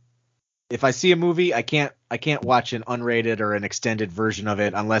where if I see a movie, I can't watch an unrated or an extended version of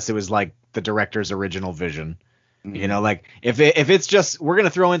it unless it was like the director's original vision. Mm-hmm. You know, like if it's just we're gonna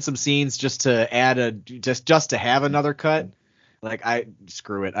throw in some scenes just to add just to have another cut. Like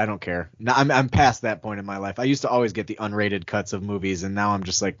screw it, I don't care. No, I'm past that point in my life. I used to always get the unrated cuts of movies, and now I'm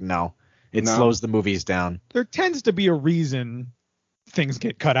just like, no, it slows the movies down. There tends to be a reason things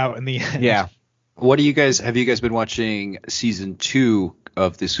get cut out in the end. Yeah. Have you guys been watching season 2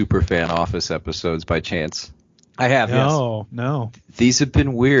 of the Superfan Office episodes by chance? I have. No. These have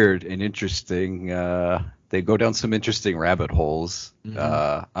been weird and interesting. They go down some interesting rabbit holes.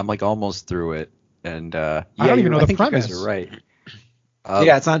 Mm-hmm. I'm like almost through it, and I don't even know the think premise. You guys are right.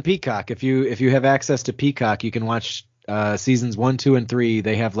 Yeah, it's on Peacock. If you have access to Peacock, you can watch seasons 1, 2, and 3.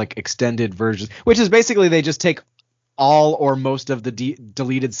 They have like extended versions, which is basically they just take all or most of the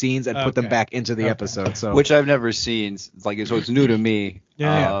deleted scenes and put them back into the episode. So which I've never seen. So it's new to me.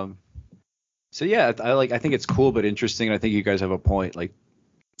 Yeah. So yeah, I think it's cool but interesting. And I think you guys have a point. Like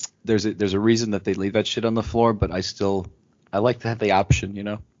there's a reason that they leave that shit on the floor, but I like to have the option, you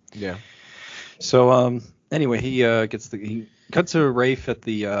know. Yeah. So anyway, he cuts to Rafe at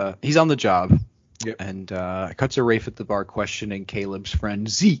the he's on the job. Yep. And cuts to Rafe at the bar questioning Caleb's friend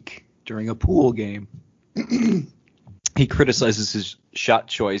Zeke during a pool game. He criticizes his shot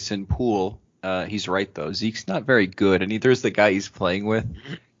choice in pool. He's right though. Zeke's not very good, and neither is the guy he's playing with.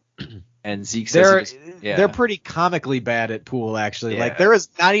 And Zeke says they're pretty comically bad at pool, actually. Yeah. Like there is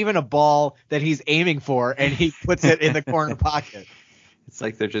not even a ball that he's aiming for, and he puts it in the corner pocket. It's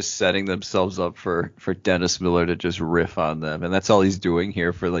like they're just setting themselves up for Dennis Miller to just riff on them, and that's all he's doing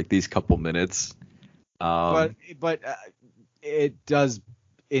here for like these couple minutes. But it does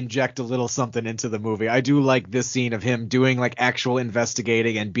inject a little something into the movie. I do like this scene of him doing like actual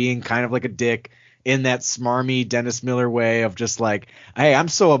investigating and being kind of like a dick in that smarmy Dennis Miller way of just like, hey, I'm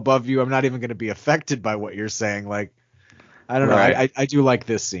so above you, I'm not even going to be affected by what you're saying. Like, I don't know. I do like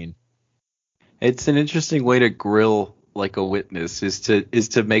this scene. It's an interesting way to grill like a witness is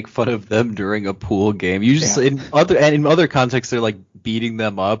to make fun of them during a pool game. Usually in other contexts they're like beating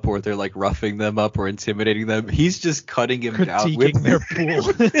them up or they're like roughing them up or intimidating them. He's just cutting him down with their pool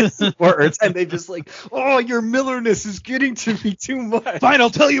his words, and they just like, oh, your Millerness is getting to me too much. Fine, I'll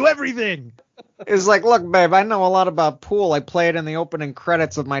tell you everything. It's like, look, babe, I know a lot about pool. I play it in the opening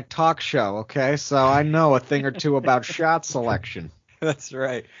credits of my talk show, okay? So I know a thing or two about shot selection. That's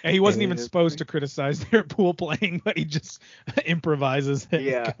right. And he wasn't even supposed to criticize their pool playing, but he just improvises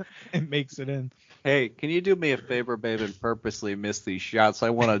it and makes it in. Hey, can you do me a favor, babe, and purposely miss these shots? I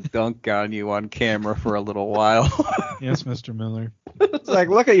want to dunk on you on camera for a little while. Yes, Mr. Miller. It's like,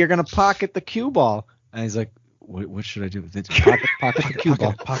 look, you're going to pocket the cue ball. And he's like, what should I do? Pocket the cue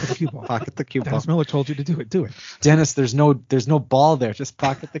ball. Pocket the cue ball. Pocket the cue ball. Dennis Miller told you to do it. Do it. Dennis, there's no ball there. Just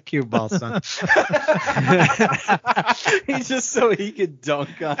pocket the cue ball, son. He's just so he could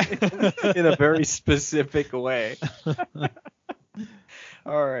dunk on him in a very specific way.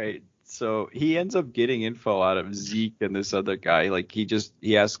 All right. So he ends up getting info out of Zeke and this other guy. Like he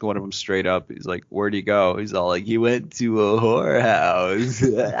asked one of them straight up. He's like, "Where'd he go?" He's all like, "He went to a whorehouse."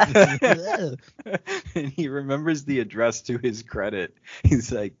 And he remembers the address to his credit.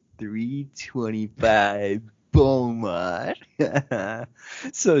 He's like, 325 Beaumont.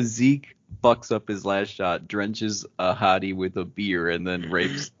 So Zeke fucks up his last shot, drenches a hottie with a beer, and then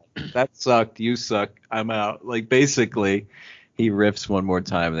rapes. That sucked. You suck. I'm out. Like basically. He riffs one more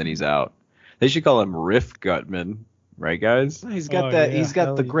time and then he's out. They should call him Riff Gutman, right, guys? He's got He's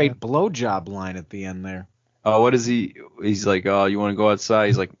got the great blowjob line at the end there. Oh, what is he? He's like, oh, you want to go outside?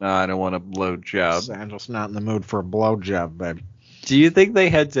 He's like, nah, I don't want a blowjob. I'm just not in the mood for a blowjob, babe. Do you think they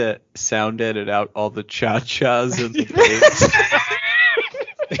had to sound edit out all the cha-chas and the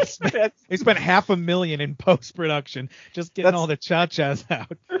bass? They spent $500,000 in post production just getting That's- all the cha-chas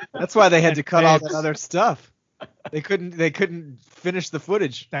out. That's why they had to cut all that Babes. other stuff. They couldn't finish the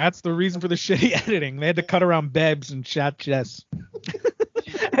footage. That's the reason for the shitty editing. They had to cut around Bebs and cha-chas.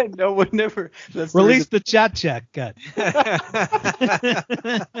 No one never. That's Release the cha-cha cut.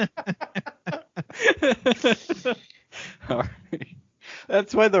 All right.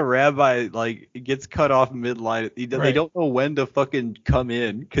 That's why the rabbi like gets cut off midline. They Right. don't know when to fucking come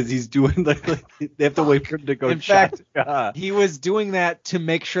in because he's doing like they have to wait for him to go. In fact, cha-cha. he was doing that to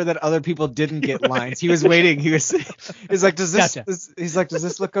make sure that other people didn't get lines. He was waiting. He's like, does this? Gotcha. He's like, does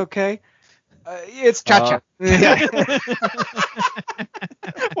this look okay? It's cha-cha.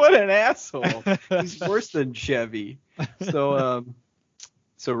 What an asshole! He's worse than Chevy. So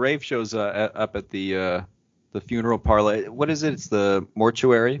Rafe shows up at the funeral parlor. What is it? It's the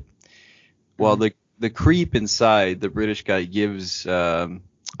mortuary. Well, the creep inside, the British guy, gives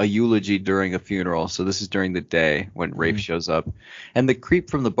a eulogy during a funeral. So this is during the day when Rafe shows up, and the creep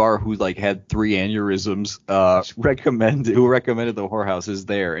from the bar who like had 3 aneurysms who recommended the whorehouse is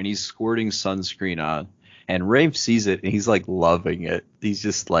there, and he's squirting sunscreen on. And Rafe sees it, and he's like loving it. He's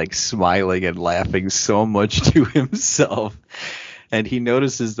just like smiling and laughing so much to himself. And he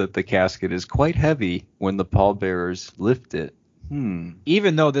notices that the casket is quite heavy when the pallbearers lift it.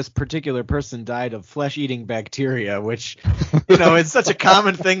 Even though this particular person died of flesh-eating bacteria, which, is such a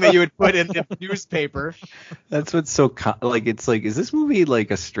common thing that you would put in the newspaper. That's what's so it's like, is this movie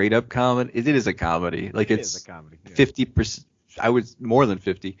like a straight up comedy? It is a comedy. Like It it's is a comedy. Yeah. 50%. I was more than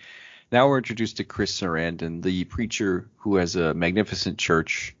 50. Now we're introduced to Chris Sarandon, the preacher who has a magnificent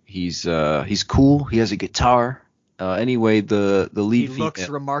church. He's cool. He has a guitar. Anyway, the lead He looks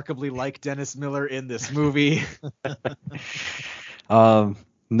remarkably like Dennis Miller in this movie. No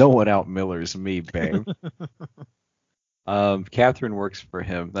one out Millers me, babe. Catherine works for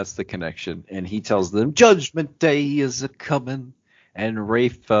him. That's the connection. And he tells them Judgment Day is a coming. And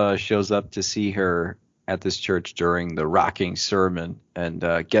Rafe shows up to see her at this church during the rocking sermon.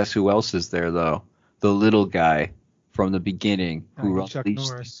 And guess who else is there, though? The little guy from the beginning who Chuck unleashed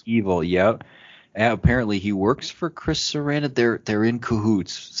Norris. evil. Yep. And apparently he works for Chris Sarandon. They're in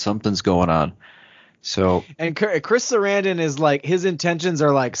cahoots. Something's going on. So And Chris Sarandon is like, his intentions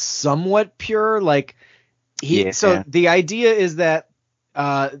are like somewhat pure. Like Yeah. So the idea is that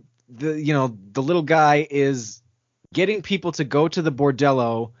the little guy is getting people to go to the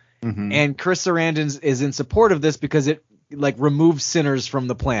bordello, and Chris Sarandon is in support of this because it like removes sinners from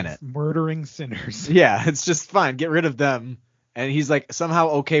the planet. Murdering sinners. Yeah, it's just fine. Get rid of them. And he's like somehow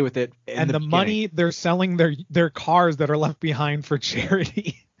okay with it. And the money they're selling their cars that are left behind for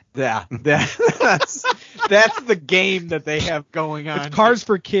charity. Yeah, that's the game that they have going on. It's cars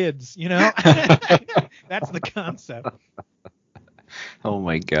for kids, That's the concept. oh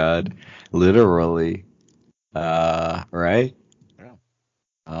my God, literally, right?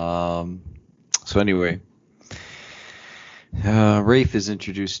 Yeah. So anyway, Rafe is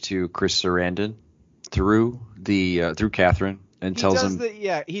introduced to Chris Sarandon through Catherine and tells him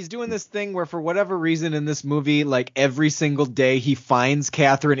he's doing this thing where for whatever reason in this movie, like every single day he finds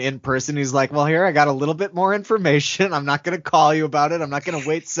Catherine in person. He's like, well, here, I got a little bit more information. I'm not going to call you about it. I'm not going to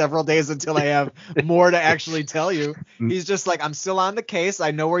wait several days until I have more to actually tell you. He's just like, I'm still on the case.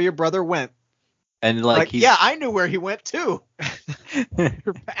 I know where your brother went. and Yeah, I knew where he went too.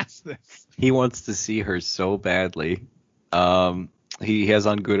 You're past this. he wants to see her so badly. He has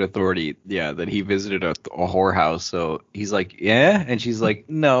on good authority, that he visited a whorehouse. So he's like, yeah, and she's like,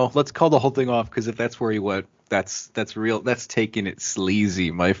 no, let's call the whole thing off because if that's where he went, that's real. That's taking it sleazy,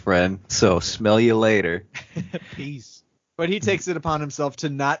 my friend. So smell you later. Peace. But he takes it upon himself to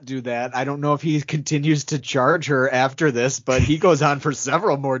not do that. I don't know if he continues to charge her after this, but he goes on for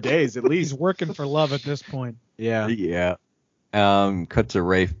several more days at He's least. working for love at this point. Yeah. Yeah. Cut to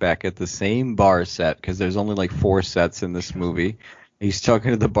Rafe back at the same bar set because there's only like 4 sets in this movie. He's talking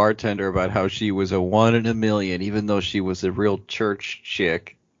to the bartender about how she was a 1 in a million, even though she was a real church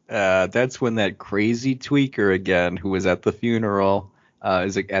chick. That's when that crazy tweaker again, who was at the funeral,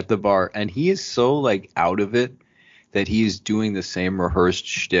 is at the bar, and he is so like out of it that he is doing the same rehearsed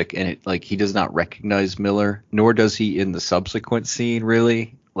shtick, and he does not recognize Miller, nor does he in the subsequent scene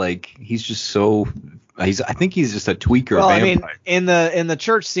really. Like he's just so. I think he's just a tweaker. Well, vampire. I mean, in the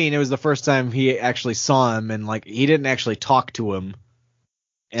church scene, it was the first time he actually saw him, and like he didn't actually talk to him.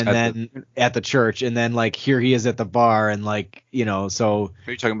 And at the church, and then like here he is at the bar, and like so.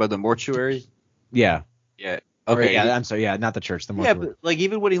 Are you talking about the mortuary? Yeah. Yeah. Okay. I'm sorry. Yeah, not the church. The Yeah, mortuary. but like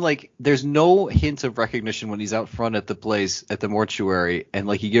even when he there's no hint of recognition when he's out front at the place at the mortuary, and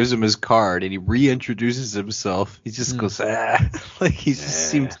like he gives him his card and he reintroduces himself. He just goes like he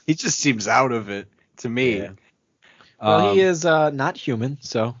just seems out of it to me. Yeah. Well, he is not human,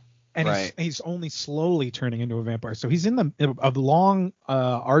 so. And Right. he's only slowly turning into a vampire. So he's in a long,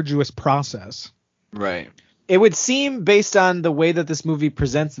 arduous process. Right. It would seem, based on the way that this movie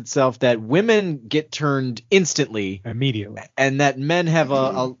presents itself, that women get turned instantly, Immediately. and that men have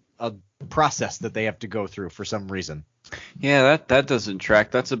a process that they have to go through for some reason. Yeah, that doesn't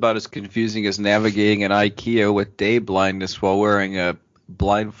track. That's about as confusing as navigating an IKEA with day blindness while wearing a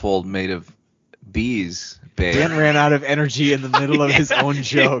blindfold made of bees. Babe. Dan ran out of energy in the middle of his own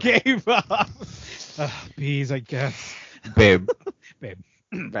joke. He gave up. Bees, I guess. Babe.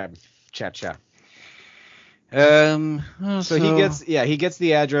 Bad. Cha. So So he gets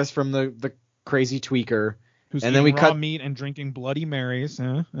the address from the crazy tweaker. Who's And then eating we raw cut- meat and drinking Bloody Marys.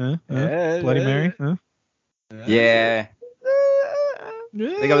 Bloody Mary. Yeah.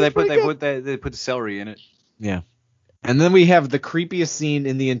 They put pretty good. they put celery in it. Yeah. And then we have the creepiest scene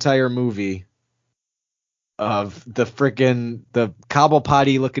in the entire movie of the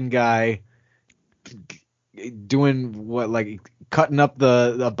Cobblepotty looking guy doing what, like cutting up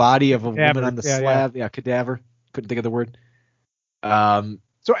the body of a woman on the slab. Yeah, cadaver. Couldn't think of the word.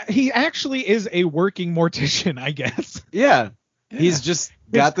 So he actually is a working mortician, I guess. Yeah. He's just His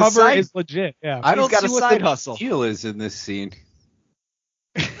got the cover side. is legit. Yeah. I don't got see a what side the hustle. deal is in this scene.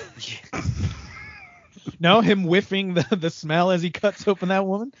 No, him whiffing the smell as he cuts open that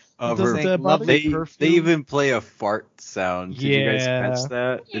woman. Of Does her it bother you? They perfume. even play a fart sound. Did you guys Yeah. catch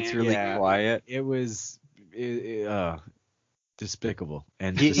that? It's really Yeah. quiet. It was despicable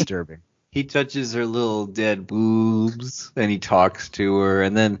and He- disturbing. He touches her little dead boobs and he talks to her,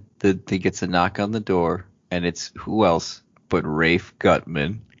 and then he gets a knock on the door, and it's who else but Rafe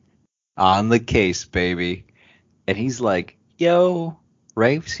Gutman on the case, baby. And he's like, "Yo,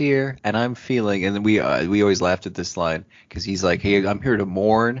 Rafe's here, and I'm feeling." And then we always laughed at this line because he's like, "Hey, I'm here to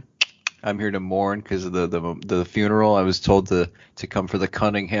mourn. I'm here to mourn because of the funeral. I was told to come for the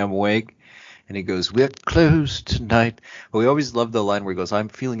Cunningham wake." And he goes, "We're closed tonight." Well, we always love the line where he goes, "I'm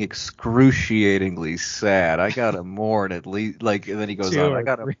feeling excruciatingly sad. I gotta mourn at least." Like, and then he goes 2 on, or "I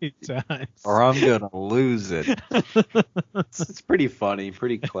gotta, 3 times. or I'm gonna lose it." It's pretty funny,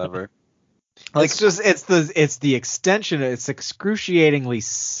 pretty clever. It's the extension. It's excruciatingly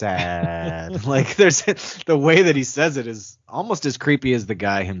sad. Like there's the way that he says it is almost as creepy as the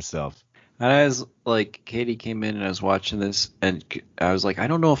guy himself. And I was like, Katie came in and I was watching this, and I was like, I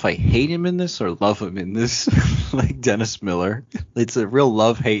don't know if I hate him in this or love him in this. Like Dennis Miller, it's a real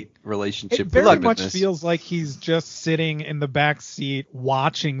love-hate relationship. It very with him in much this. feels like he's just sitting in the back seat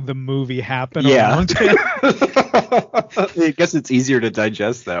watching the movie happen Yeah. around him. I guess it's easier to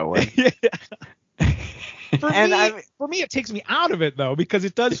digest that way. For me, it takes me out of it though, because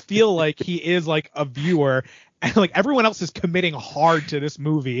it does feel like he is like a viewer, and like everyone else is committing hard to this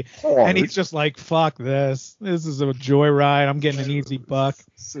movie, and he's just like, "Fuck this! This is a joyride. I'm getting an easy buck."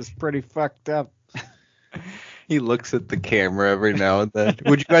 This is pretty fucked up. He looks at the camera every now and then.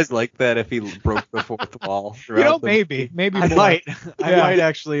 Would you guys like that if he broke the fourth wall? Maybe I more. might Yeah.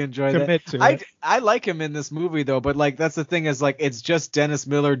 actually enjoy Commit that. to it. I like him in this movie though, but like that's the thing is like it's just Dennis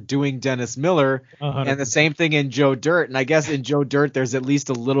Miller doing Dennis Miller, 100%. and the same thing in Joe Dirt. And I guess in Joe Dirt there's at least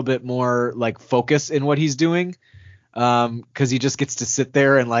a little bit more like focus in what he's doing, because he just gets to sit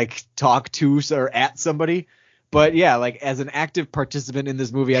there and like talk to or at somebody. But yeah, like as an active participant in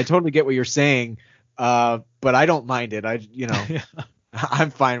this movie, I totally get what you're saying. But I don't mind it. I'm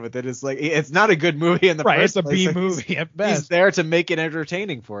fine with it. It's like it's not a good movie in the Right, first it's a place. B Like, movie at He's best. there to make it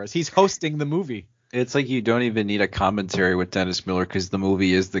entertaining for us. He's hosting the movie. It's like you don't even need a commentary with Dennis Miller because the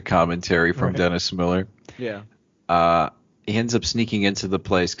movie is the commentary from Right. Dennis Miller. Yeah. He ends up sneaking into the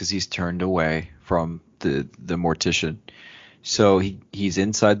place because he's turned away from the mortician. So he's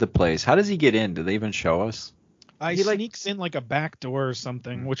inside the place. How does he get in? Do they even show us? He sneaks in like a back door or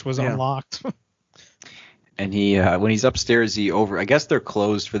something, which was unlocked. And he, when he's upstairs, I guess they're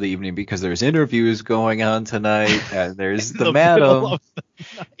closed for the evening because there's interviews going on tonight, and there's the middle madam, of the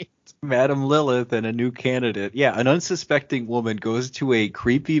night. Madam Lilith, and a new candidate. Yeah, an unsuspecting woman goes to a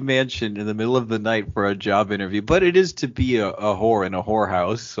creepy mansion in the middle of the night for a job interview, but it is to be a whore in a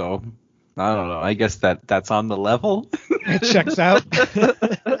whorehouse, so I don't know. I guess that's on the level. It checks out.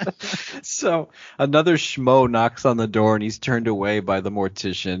 So another schmo knocks on the door, and he's turned away by the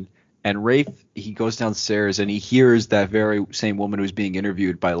mortician. And Rafe, he goes downstairs and he hears that very same woman who's being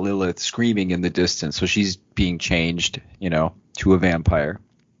interviewed by Lilith screaming in the distance. So she's being changed, to a vampire.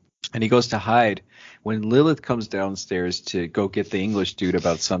 And he goes to hide when Lilith comes downstairs to go get the English dude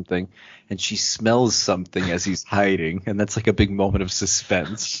about something, and she smells something as he's hiding, and that's like a big moment of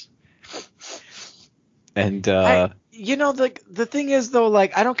suspense. And the thing is though,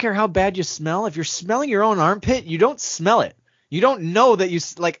 like, I don't care how bad you smell. If you're smelling your own armpit, you don't smell it. You don't know that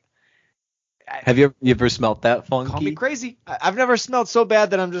like. have you ever smelt that funky? Call me crazy. I've never smelled so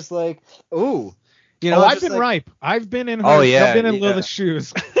bad that I'm just like, ooh. I've been ripe. I've been in her. Oh, yeah, I've been in yeah. Lilith's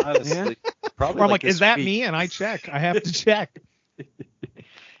shoes. Honestly, probably Where I'm like, this is that week. me? And I check. I have to check.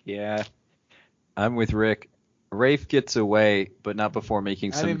 Yeah, I'm with Rick. Rafe gets away, but not before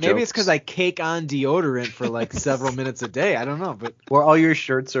making some jokes. Maybe it's because I cake on deodorant for like several minutes a day. I don't know, but Where all your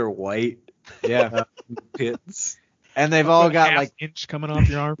shirts are white. yeah. Pits. And they've all got like, inch coming off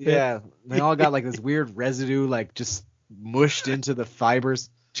your armpit. yeah, they all got like this weird residue, like just mushed into the fibers.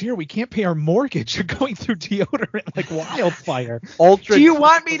 Cheer, we can't pay our mortgage. You're going through deodorant like wildfire. Ultra. Do you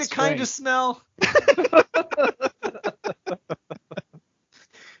want me to spray. kind of smell?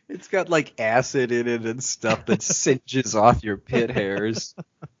 It's got like acid in it and stuff that singes off your pit hairs.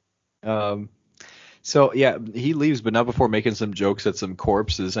 So yeah, he leaves, but not before making some jokes at some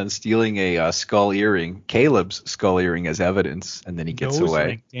corpses and stealing a skull earring, Caleb's skull earring, as evidence, and then he gets Nose away.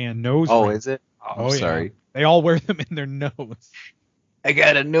 ring, Dan, nose Oh, ring. is it? Oh, yeah. Sorry. They all wear them in their nose. I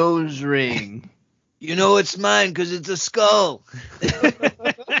got a nose ring. You know it's mine because it's a skull.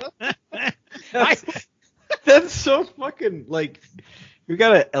 That's so fucking like. We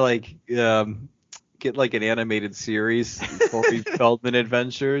gotta like get like an animated series, Corey Feldman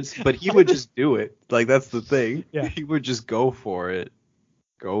Adventures, but he would just do it. Like that's the thing. Yeah. He would just go for it.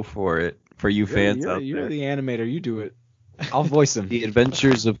 Go for it. For you fans out You're there. the animator. You do it. I'll voice him. The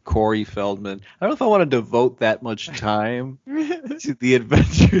Adventures of Corey Feldman. I don't know if I want to devote that much time to the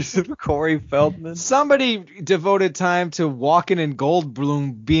Adventures of Corey Feldman. Somebody devoted time to Walken and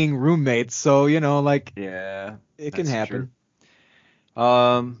Goldblum being roommates, so like Yeah. it can that's happen.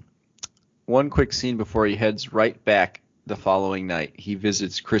 true. One quick scene before he heads right back the following night. He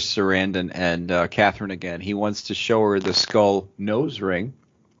visits Chris Sarandon and Catherine again. He wants to show her the skull nose ring,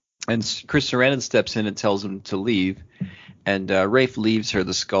 and Chris Sarandon steps in and tells him to leave. And Rafe leaves her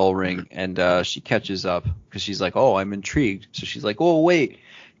the skull ring, and she catches up because she's like, "Oh, I'm intrigued." So she's like, "Oh, wait."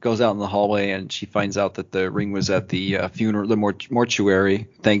 Goes out in the hallway, and she finds out that the ring was at the funeral, the mortuary,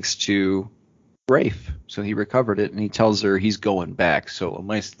 thanks to Rafe. So he recovered it, and he tells her he's going back. So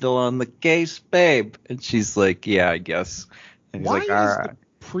am I still on the case, babe? And she's like, "Yeah, I guess." And he's Why like, is "All right." the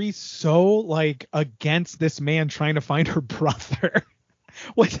priest so like against this man trying to find her brother?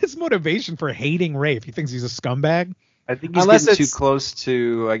 What's his motivation for hating Rafe? He thinks he's a scumbag? I think he's Unless getting too it's- close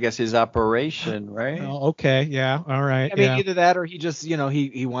to, I guess, his operation, right? Oh, okay, yeah, all right. I mean, yeah. either that or he just,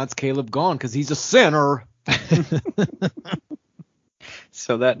 he wants Caleb gone because he's a sinner.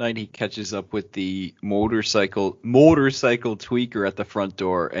 So that night he catches up with the motorcycle tweaker at the front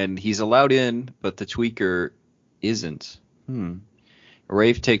door, and he's allowed in, but the tweaker isn't.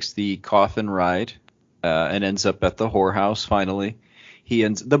 Rafe takes the coffin ride and ends up at the whorehouse finally.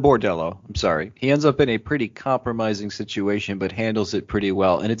 The bordello, I'm sorry. He ends up in a pretty compromising situation, but handles it pretty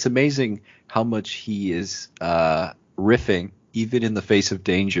well. And it's amazing how much he is riffing, even in the face of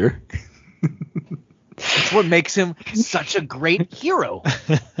danger. That's what makes him such a great hero.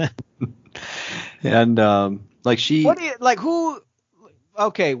 And like she, What do you like? Who?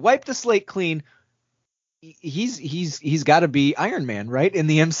 Okay, wipe the slate clean. He's got to be Iron Man, right? In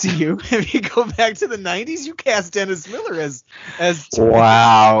the MCU. If you go back to the 90s, you cast Dennis Miller as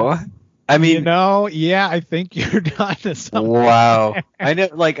wow. I mean, yeah, I think you're on to something. wow. I know,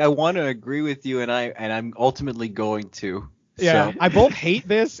 like, I want to agree with you, and I'm ultimately going to. Yeah, So, I both hate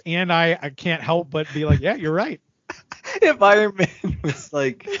this, and I can't help but be like, yeah, you're right. if Iron Man was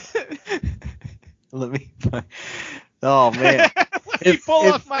like, let me. Oh man. Let me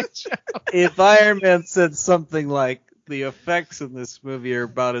pull off my joke. If Iron Man said something like, the effects in this movie are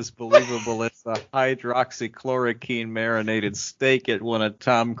about as believable as a hydroxychloroquine marinated steak at one of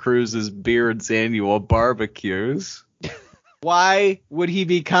Tom Cruise's Beard's annual barbecues. Why would he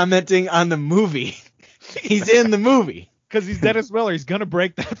be commenting on the movie? He's in the movie. Because he's Dennis Miller. He's going to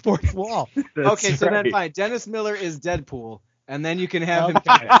break that fourth wall. Okay, so then fine. Dennis Miller is Deadpool, and then you can have him.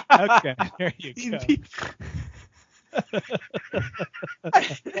 Okay, there you go.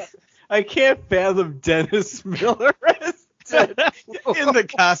 I can't fathom Dennis Miller as Deadpool. in the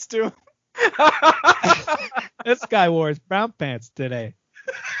costume. This guy wore his brown pants today.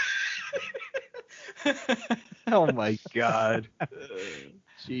 Oh my god.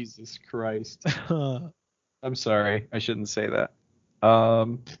 Jesus Christ. I'm sorry. I shouldn't say that.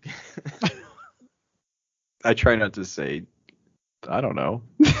 I try not to say I don't know.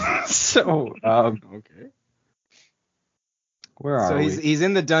 So Okay. where are So we? he's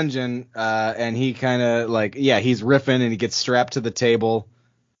in the dungeon, and he kind of like he's riffing and he gets strapped to the table,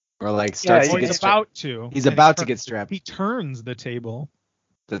 or like starts Or to get he's strapped. about to. He's And about to get strapped. He turns the table.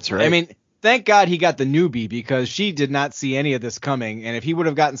 That's right. I mean, thank God he got the newbie because she did not see any of this coming. And if he would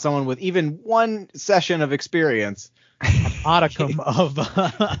have gotten someone with even one session of experience, Modicum of.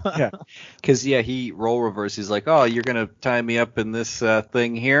 Because he role reverse. He's like, oh, you're gonna tie me up in this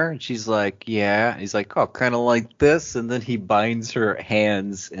thing here, and she's like, yeah. He's like, oh, kind of like this, and then he binds her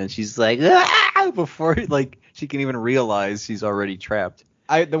hands, and she's like, ah! Before like she can even realize she's already trapped.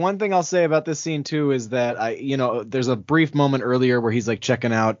 the one thing I'll say about this scene too is that there's a brief moment earlier where he's like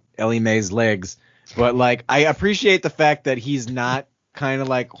checking out Ellie Mae's legs, but like I appreciate the fact that he's not kind of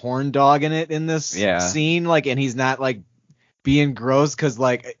like horn dogging it in this scene, like, and he's not like being gross, because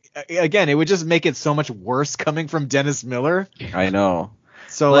like again it would just make it so much worse coming from Dennis Miller. I know.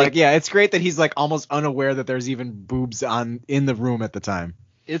 So like it's great that he's like almost unaware that there's even boobs in the room at the time.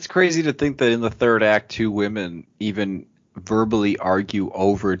 It's crazy to think that in the third act, two women even verbally argue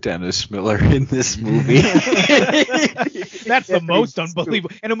over Dennis Miller in this movie. That's the most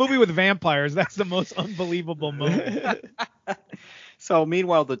unbelievable. In a movie with vampires, that's the most unbelievable moment. So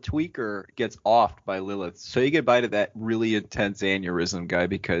meanwhile, the tweaker gets offed by Lilith. So you get by to that really intense aneurysm guy,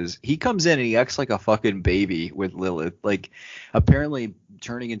 because he comes in and he acts like a fucking baby with Lilith. Like, apparently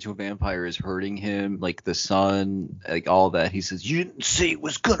turning into a vampire is hurting him, like the sun, like all that. He says, you didn't say it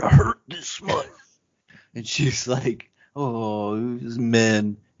was gonna hurt this much. And she's like, oh, it was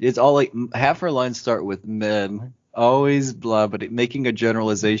men. It's all like half her lines start with men, always blah, but making a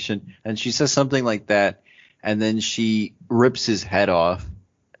generalization. And she says something like that, and then she rips his head off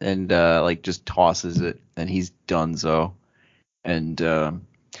and like just tosses it, and he's donezo. And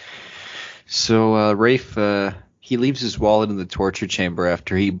so Rafe, he leaves his wallet in the torture chamber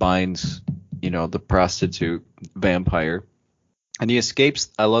after he binds, the prostitute vampire. And he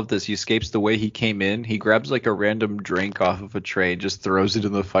escapes. I love this. He escapes the way he came in. He grabs like a random drink off of a tray, just throws it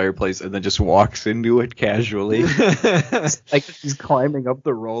in the fireplace, and then just walks into it casually. Like he's climbing up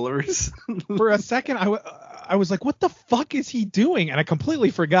the rollers. For a second, I was like, what the fuck is he doing? And I completely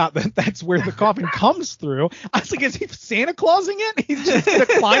forgot that that's where the coffin comes through. I was like, is he Santa Clausing it? He's just going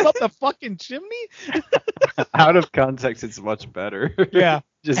to climb up the fucking chimney? Out of context, it's much better. Yeah.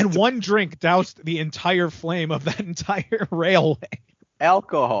 Just and one drink doused the entire flame of that entire railway.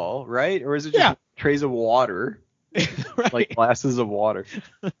 alcohol, right? Or is it just trays of water? Right. Like glasses of water.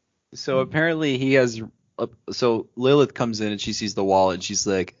 So apparently he has so Lilith comes in and she sees the wallet and she's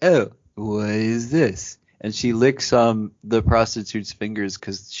like, oh, what is this? And she licks the prostitute's fingers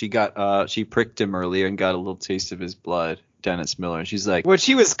because she pricked him earlier and got a little taste of his blood, Dennis Miller. And she's like, which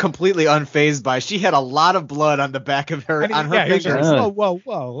he was completely unfazed by. She had a lot of blood on the back of her on her he was fingers. like,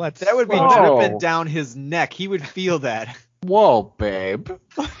 whoa, That would be slow. dripping down his neck. He would feel that. whoa, babe.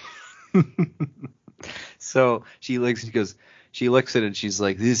 So she licks it and she's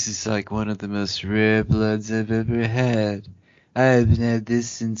like, this is like one of the most rare bloods I've ever had. I haven't had this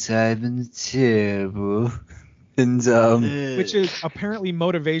since I've been terrible. And which is apparently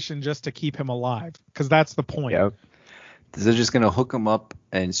motivation just to keep him alive, because that's the point. Yeah. They're just gonna hook him up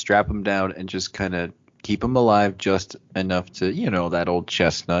and strap him down and just kind of keep him alive just enough to, that old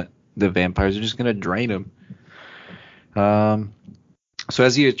chestnut. The vampires are just gonna drain him. So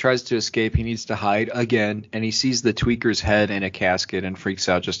as he tries to escape, he needs to hide again, and he sees the tweaker's head in a casket and freaks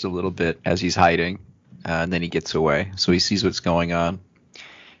out just a little bit as he's hiding. And then he gets away. So he sees what's going on.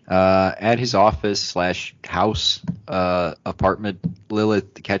 At his office/house apartment,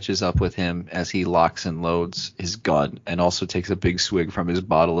 Lilith catches up with him as he locks and loads his gun and also takes a big swig from his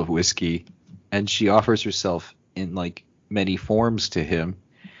bottle of whiskey. And she offers herself in like many forms to him.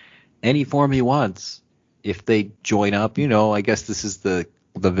 Any form he wants. If they join up, I guess this is the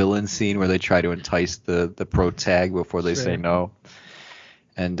villain scene where they try to entice the pro tag before they say no.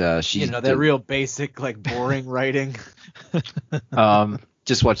 And she's that real basic, like boring writing.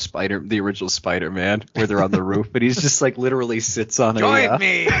 Just watch the original Spider-Man where they're on the roof, but he's just like literally sits on Join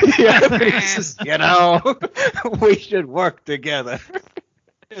me. Yeah, he's just, we should work together.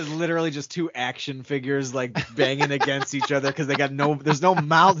 There's literally just two action figures like banging against each other because there's no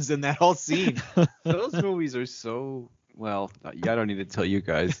mouths in that whole scene. Those movies are so I don't need to tell you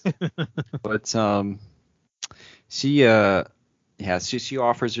guys, but she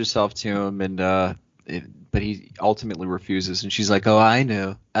offers herself to him and but he ultimately refuses, and she's like, oh, I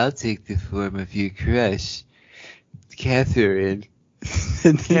know, I'll take the form of your crush, Catherine.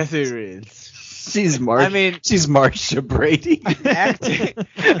 Catherine. She's Marsha Brady.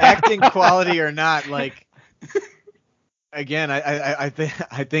 Acting quality or not, like Again, I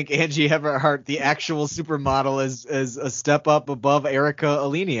think Angie Everhart, the actual supermodel, is a step up above Erica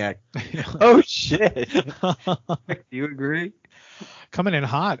Eleniak. Oh shit. Do you agree? Coming in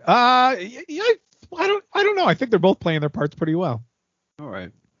hot. Yeah, I don't know. I think they're both playing their parts pretty well. All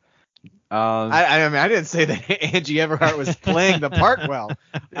right. I mean, I didn't say that Angie Everhart was playing the part well.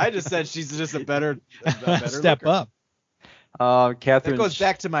 I just said she's just a better Step looker. up. Catherine. That goes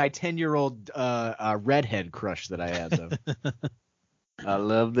back to my 10-year-old redhead crush that I had, though. I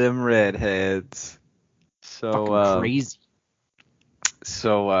love them redheads. So Fucking crazy.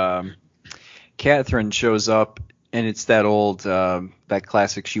 So Catherine shows up, and it's that old that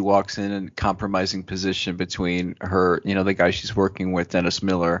classic. She walks in compromising position between her, the guy she's working with, Dennis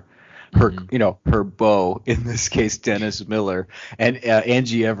Miller, her, her beau, in this case, Dennis Miller, and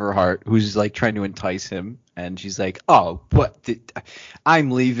Angie Everhart, who's like trying to entice him, and she's like, "Oh,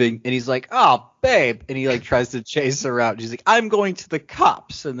 I'm leaving," and he's like, "Oh, babe," and he like tries to chase her out. She's like, "I'm going to the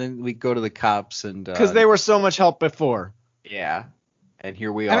cops," and then we go to the cops, and because they were so much help before. Yeah. And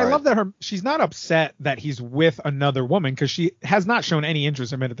here we are. And I love that she's not upset that he's with another woman, because she has not shown any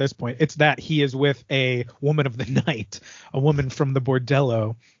interest in him at this point. It's that he is with a woman of the night, a woman from the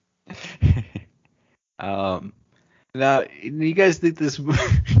bordello. Now, do you guys think this?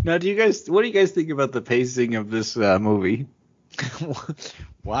 Now, what do you guys think about the pacing of this movie?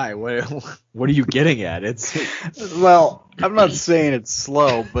 Why? What are you getting at? It's Well, I'm not saying it's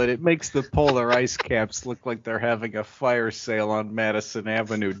slow, but it makes the polar ice caps look like they're having a fire sale on Madison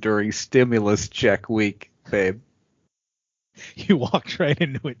Avenue during stimulus check week, babe. You walked right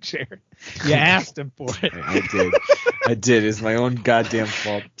into a chair. You asked him for it. I did. It's my own goddamn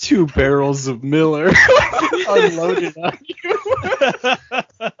fault. 2 barrels of Miller unloaded on you.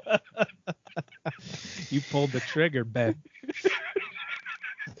 You pulled the trigger, Ben.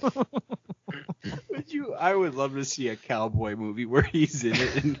 I would love to see a cowboy movie where he's in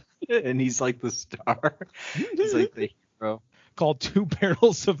it and he's like the star. He's like the hero. Called 2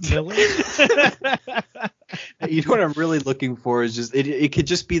 barrels of Miller. You know what I'm really looking for is just it could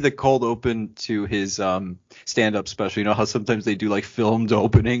just be the cold open to his stand-up special. You know how sometimes they do like filmed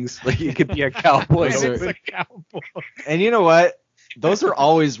openings? Like it could be a cowboy. It's a cowboy. And you know what? Those are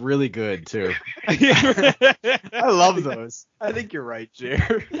always really good too. I love those. I think you're right,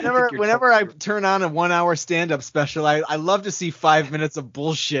 Jer. Whenever I turn on a 1-hour stand-up special, I love to see 5 minutes of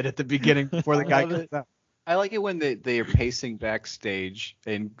bullshit at the beginning before the guy comes out. I like it when they are pacing backstage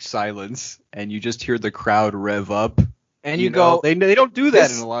in silence and you just hear the crowd rev up. And you go, they don't do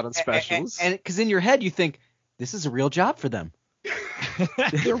that in a lot of specials. And because in your head you think, this is a real job for them.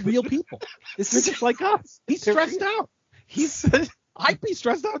 They're real people. This They're is just like us. He's stressed out. I'd be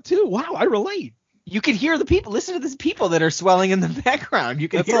stressed out too. Wow, I relate. You can hear the people. Listen to these people that are swelling in the background. You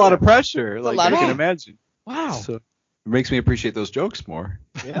can That's hear a lot them. of pressure. Like lot I of- can imagine. Wow. So it makes me appreciate those jokes more.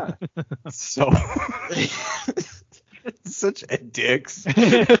 Yeah. So such a dicks.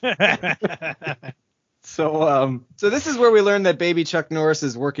 So this is where we learn that baby Chuck Norris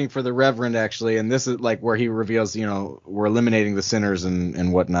is working for the Reverend, actually, and this is like where he reveals, we're eliminating the sinners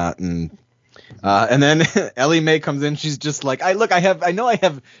and whatnot, and then Ellie Mae comes in. She's just like, I know I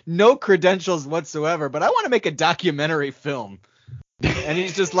have no credentials whatsoever, but I want to make a documentary film. And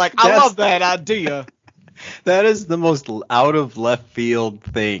he's just like, I love that idea. that is the most out of left field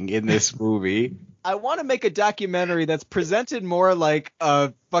thing in this movie. I want to make a documentary that's presented more like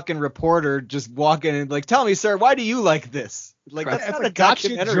a fucking reporter just walking and like, tell me, sir, why do you like this? Like, that's That's not a a gotcha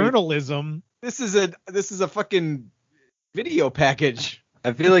documentary. journalism. This is a fucking video package.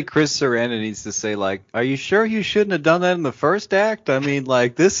 I feel like Chris Sarandon needs to say, like, are you sure you shouldn't have done that in the first act? I mean,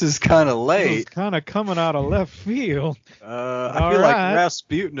 like, this is kind of It's late. kind of coming out of left field. I All feel like right.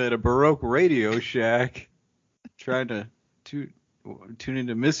 Rasputin at a Baroque Radio Shack trying to tune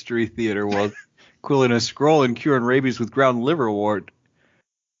into Mystery Theater while quilling a scroll and curing rabies with ground liverwort.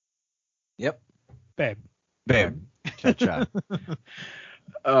 Yep. Babe. Bam. Cha-cha.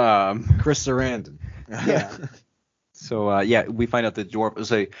 Chris Sarandon. Yeah. So we find out the dwarf.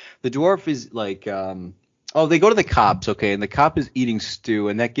 So the dwarf is like, they go to the cops, okay, and the cop is eating stew,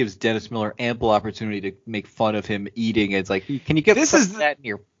 and that gives Dennis Miller ample opportunity to make fun of him eating. It's like, can you get that in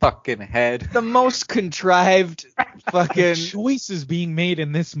your fucking head? The most contrived fucking Choices being made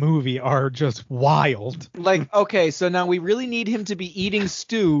in this movie are just wild. like. Okay, so now we really need him to be eating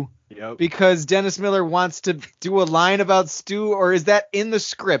stew Yep. because Dennis Miller wants to do a line about stew, or is that in the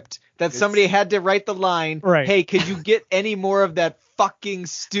script that somebody had to write the line? Right. Hey, could you get any more of that fucking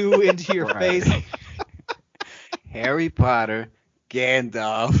stew into your Right. face? Harry Potter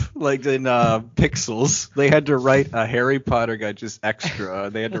Gandalf, like in Pixels. They had to write a Harry Potter guy just extra.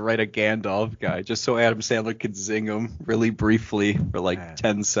 They had to write a Gandalf guy just so Adam Sandler could zing him really briefly for like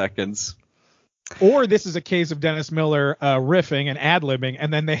 10 seconds. Or this is a case of Dennis Miller riffing and ad-libbing,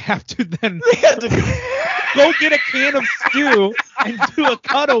 and then they have to go get a can of stew and do a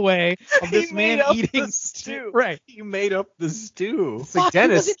cutaway of this man eating stew. Right. He made up the stew. Fuck,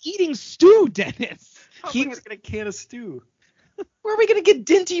 Dennis- he wasn't eating stew, Dennis. He was gonna can a stew. Where are we gonna get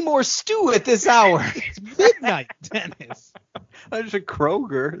Dinty more stew at this hour? It's midnight, Dennis. There's a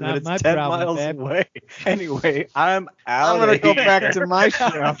Kroger Not that my it's 10 problem, miles babe. away. Anyway, I'm out. I'm gonna of go here. back to my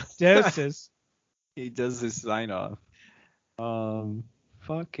show. Deuces. He does his sign off.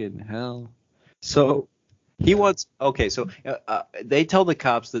 Fucking hell. So he wants. Okay, so they tell the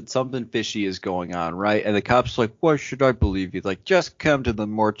cops that something fishy is going on, right? And the cops are like, "Why should I believe you?" Like, just come to the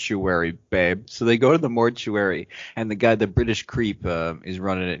mortuary, babe. So they go to the mortuary, and the guy, the British creep, is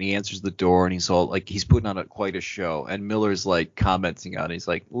running it. And he answers the door, and he's all like, he's putting on quite a show. And Miller's like commenting on it. He's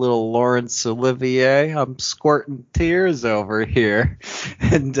like, "Little Laurence Olivier, I'm squirting tears over here."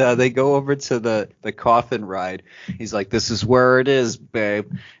 And they go over to the coffin ride. He's like, "This is where it is,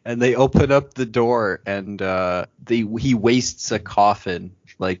 babe." And they open up the door, and he wastes a coffin,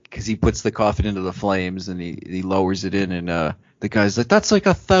 like, because he puts the coffin into the flames, and he lowers it in, and the guy's like, "That's like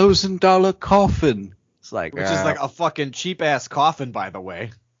 $1,000 coffin." It's like, Which is like a fucking cheap ass coffin, by the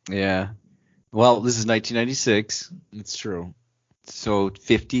way. yeah. Well, this is 1996, It's true. so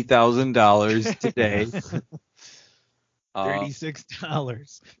 $50,000 today.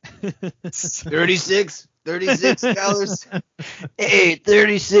 $36. $36. Hey,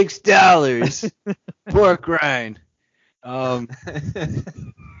 $36. Pork rind.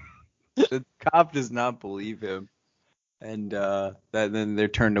 The cop does not believe him, and then they're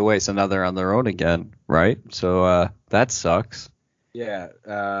turned away. So now they're on their own again, right? So that sucks. Yeah.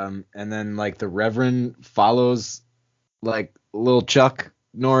 And then like the Reverend follows like little Chuck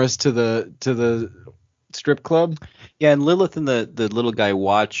Norris to the strip club. Yeah, and Lilith and the little guy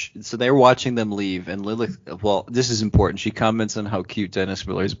watch. So they're watching them leave, and Lilith. Well, this is important. She comments on how cute Dennis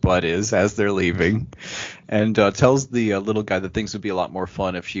Miller's butt is as they're leaving, and tells the little guy that things would be a lot more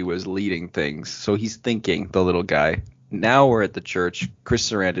fun if she was leading things. So he's thinking, the little guy. Now we're at the church.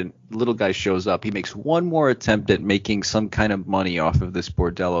 Chris Sarandon, little guy, shows up. He makes one more attempt at making some kind of money off of this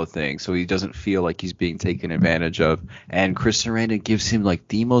bordello thing, so he doesn't feel like he's being taken advantage of. And Chris Sarandon gives him like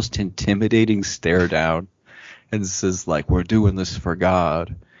the most intimidating stare down, and says like, "We're doing this for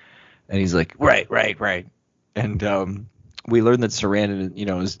God." And he's like, right. And we learn that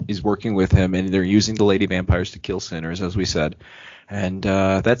Sarandon, is working with him, and they're using the lady vampires to kill sinners, as we said. And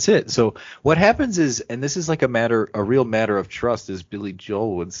that's it. So what happens is, and this is like a real matter of trust, as Billy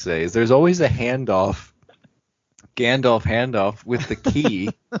Joel would say, is there's always a Gandalf handoff with the key.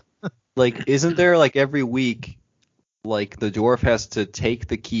 Like, isn't there, like, every week, like, the dwarf has to take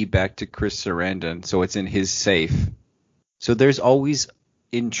the key back to Chris Sarandon, so it's in his safe. So there's always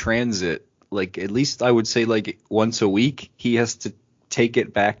in transit, like, at least I would say, like, once a week, he has to take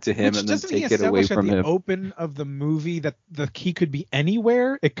it back to him and then take it away from him. At the open of the movie that the key could be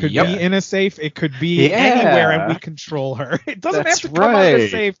anywhere. It could Yep. be in a safe. It could be Yeah. anywhere, and we control her. It doesn't That's have to come out of the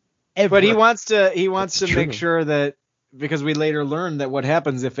right. safe ever. But he wants to true. make sure that, because we later learn that what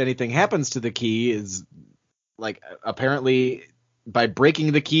happens if anything happens to the key is, like, apparently by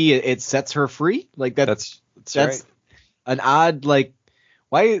breaking the key it sets her free. Like that's right. an odd, like,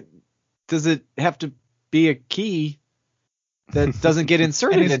 why does it have to be a key that doesn't get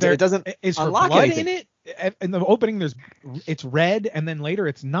inserted And is into there- it? Doesn't is her unlock blood anything. in it? In the opening, it's red, and then later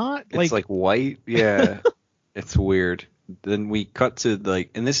it's not. It's like white. Yeah. It's weird. Then we cut to,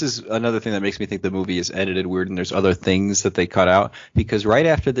 like, and this is another thing that makes me think the movie is edited weird, and there's other things that they cut out, because right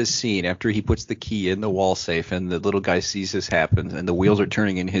after this scene, after he puts the key in the wall safe and the little guy sees this happen and the wheels are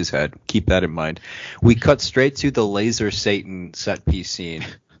turning in his head, keep that in mind, we cut straight to the Laser Satan set piece scene.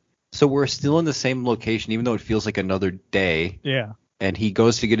 So we're still in the same location, even though it feels like another day. yeah. And he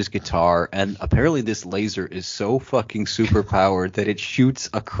goes to get his guitar, and apparently this laser is so fucking super powered that it shoots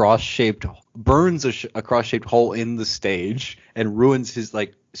a burns a cross-shaped hole in the stage and ruins his,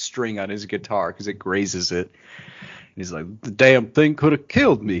 like, string on his guitar because it grazes it. And he's like, "The damn thing could have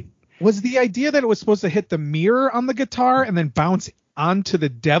killed me." Was the idea that it was supposed to hit the mirror on the guitar and then bounce onto the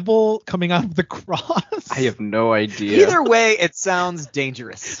devil coming out of the cross? I have no idea. Either way, it sounds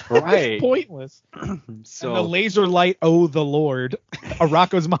dangerous. Right. Pointless. And the So laser light, oh the Lord, a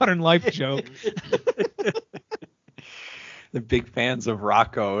Rocco's Modern Life joke. the big fans of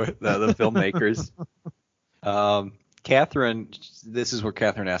Rocco, the filmmakers. Catherine, this is where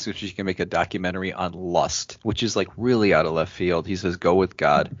Catherine asks if she can make a documentary on lust, which is like really out of left field. He says, go with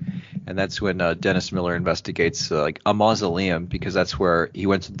God. And that's when Dennis Miller investigates like a mausoleum, because that's where he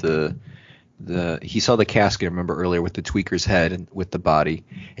went to he saw the casket, remember earlier, with the tweaker's head and with the body.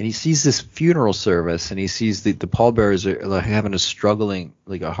 And he sees this funeral service, and he sees the pallbearers are like having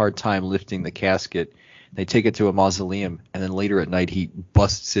a hard time lifting the casket. They take it to a mausoleum, and then later at night he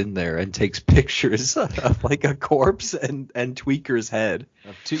busts in there and takes pictures of like a corpse and tweaker's head.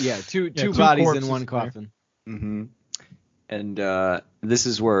 Two two bodies in corpses one there. coffin. Mm-hmm. And this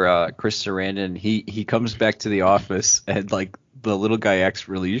is where Chris Sarandon he comes back to the office, and like the little guy acts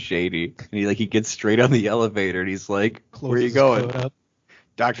really shady, and he gets straight on the elevator, and he's like, "Where are you going?"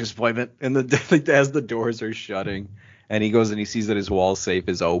 Doctor's appointment. And as the doors are shutting, and he goes and he sees that his wall safe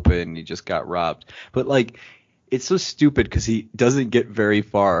is open, and he just got robbed. But like, it's so stupid because he doesn't get very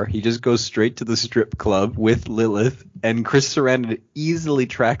far. He just goes straight to the strip club with Lilith, and Chris Sarandon easily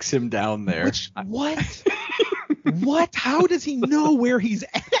tracks him down there. What? What? How does he know where he's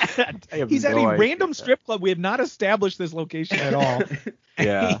at? I have He's at no a idea. random strip club. We have not established this location at all.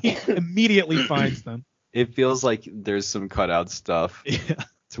 Yeah. He immediately finds them. It feels like there's some cutout stuff. Yeah.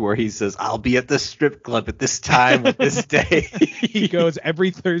 To where he says, "I'll be at the strip club at this time with this day." He goes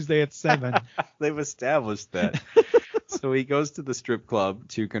every Thursday at 7. They've established that. So he goes to the strip club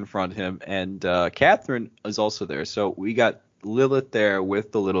to confront him, and Catherine is also there. So we got Lilith there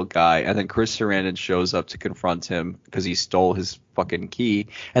with the little guy, and then Chris Sarandon shows up to confront him because he stole his fucking key.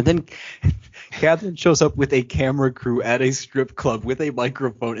 And then Catherine shows up with a camera crew at a strip club with a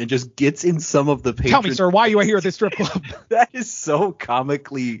microphone and just gets in some of the patrons. Tell me, sir, why you are here at this strip club? That is so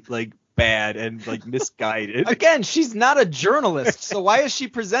comically like bad and like misguided. Again, she's not a journalist, so why is she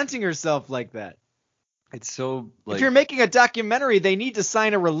presenting herself like that? It's so like, If you're making a documentary, they need to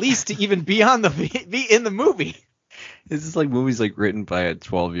sign a release to even be on be in the movie. this is like movies like written by a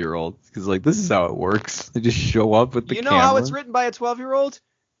 12-year-old, because like this is how it works. They just show up with the You know camera. how it's written by a 12-year-old?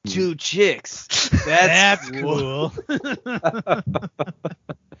 Two chicks. That's cool.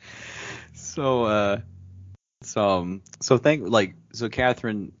 So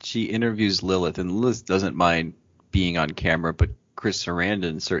Catherine, she interviews Lilith, and Lilith doesn't mind being on camera, but Chris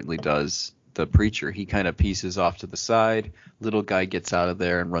Sarandon certainly does. The preacher, he kind of pieces off to the side. Little guy gets out of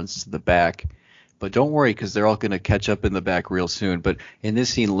there and runs to the back. But don't worry, because they're all going to catch up in the back real soon. But in this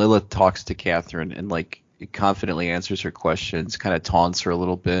scene, Lilith talks to Catherine and like confidently answers her questions, kind of taunts her a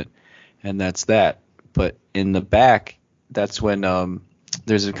little bit, and that's that. But in the back, that's when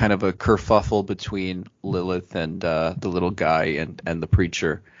there's a kind of a kerfuffle between Lilith and the little guy and the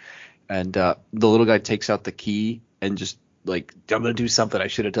preacher. And the little guy takes out the key and just like, I'm going to do something I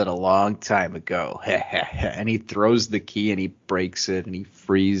should have done a long time ago. And he throws the key and he breaks it and he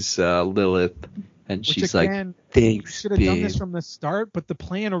frees Lilith. And she's again, like, thanks, should have done babe. this from the start, but the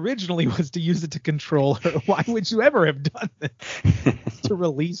plan originally was to use it to control her. Why would you ever have done this? To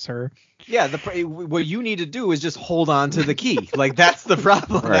release her. Yeah, what you need to do is just hold on to the key. Like, that's the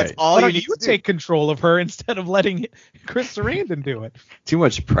problem. Right. That's all Why you don't need you to take control of her instead of letting Chris Sarandon do it? Too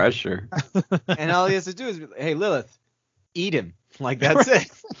much pressure. do. And all he has to do is, hey, Lilith, eat him. Like, that's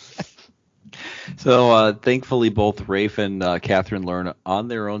it. So thankfully, both Rafe and Catherine learn on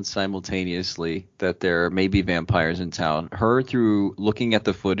their own simultaneously that there may be vampires in town. Her through looking at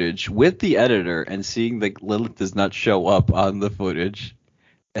the footage with the editor and seeing that Lilith does not show up on the footage.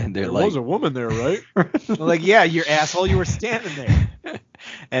 And they're There like, was a woman there, right? Like, yeah, you asshole, you were standing there.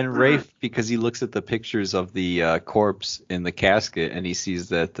 and Rafe, because he looks at the pictures of the corpse in the casket and he sees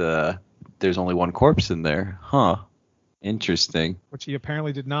that there's only one corpse in there. Huh. Interesting. Which he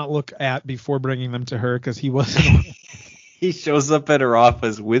apparently did not look at before bringing them to her because he wasn't. He shows up at her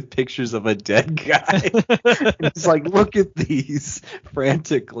office with pictures of a dead guy. He's like, look at these,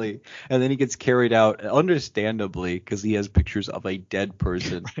 frantically. And then he gets carried out, understandably, because he has pictures of a dead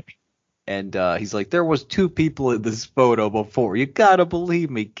person. Right. And he's like, there was 2 people in this photo before. You gotta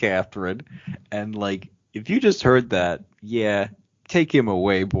believe me, Catherine. And like, if you just heard that, yeah, take him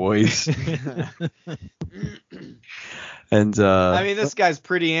away, boys. And I mean, this guy's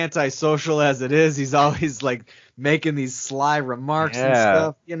pretty antisocial as it is. He's always like making these sly remarks and Yeah.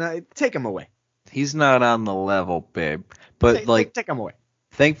 stuff. You know, take him away. he's not on the level, babe. But Take him away.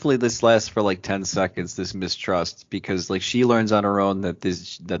 thankfully this lasts for like 10 seconds, this mistrust, because like she learns on her own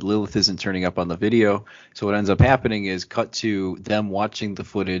that Lilith isn't turning up on the video. So what ends up happening is cut to them watching the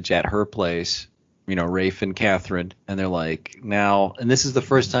footage at her place, you know, Rafe and Catherine, and they're like, now, and this is the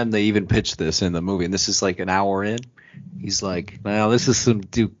first time they even pitched this in the movie, and this is like an hour in. He's like, now this is some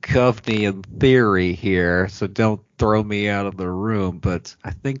Duchovny theory here, so don't throw me out of the room, but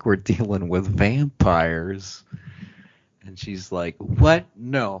I think we're dealing with vampires. And she's like, what?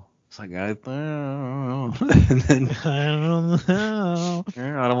 No. It's like, I don't know. And then I don't know.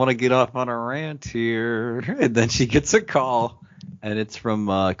 I don't want to get off on a rant here. And then she gets a call, and it's from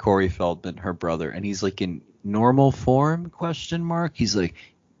Corey Feldman, her brother, and he's like in normal form? ? He's like,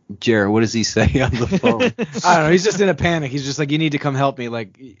 Jared, what does he say on the phone? I don't know. He's just in a panic. He's just like, you need to come help me.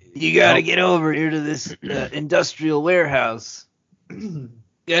 Like, You gotta get over here to this industrial warehouse.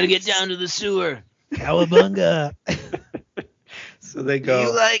 Gotta get down to the sewer. Cowabunga. So they go.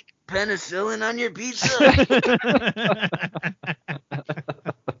 You like penicillin on your pizza?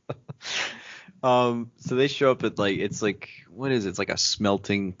 So they show up at it's like, what is it? It's like a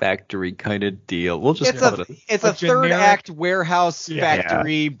smelting factory kind of deal. We'll just it's call a it it's a a third generic- act warehouse Yeah.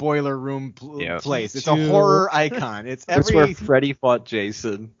 factory boiler room Yeah. place. It's Two- a horror icon. It's That's where every Freddy fought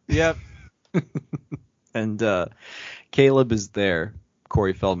Jason. yep. And Caleb is there,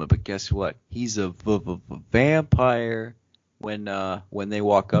 Corey Feldman, but guess what? He's a vampire. When they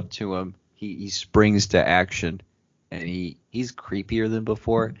walk up to him, he springs to action, and he's creepier than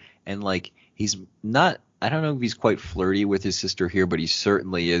before, and like he's not. I don't know if he's quite flirty with his sister here, but he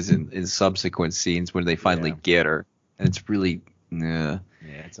certainly is in subsequent scenes when they finally get her, and it's really Yeah,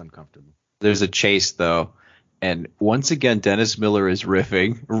 it's uncomfortable. There's a chase though, and once again Dennis Miller is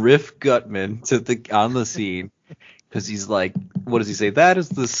riffing Riff Gutman on the scene, because he's like, what does he say? That is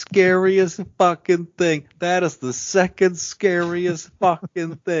the scariest fucking thing. That is the second scariest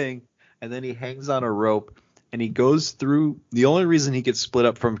fucking thing. And then he hangs on a rope and he goes through. The only reason he gets split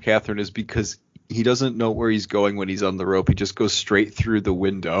up from Catherine is because he doesn't know where he's going when he's on the rope. He just goes straight through the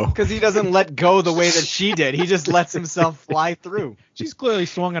window. Because he doesn't let go the way that she did. He just lets himself fly through. She's clearly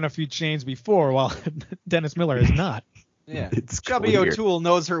swung on a few chains before, while Dennis Miller is not. Yeah. It's Chubby clear. O'Toole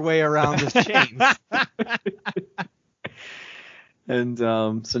knows her way around the chains. And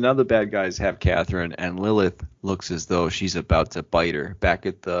so now the bad guys have Catherine, and Lilith looks as though she's about to bite her. Back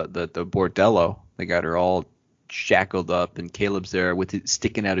at the bordello, they got her all shackled up, and Caleb's there with it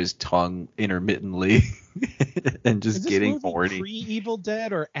sticking out his tongue intermittently and just Is this getting movie horny. pre-Evil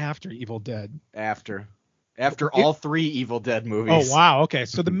Dead or after Evil Dead? After all three Evil Dead Oh movies. wow, okay.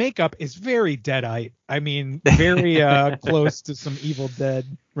 So the makeup is very Deadite. I mean, very close to some Evil Dead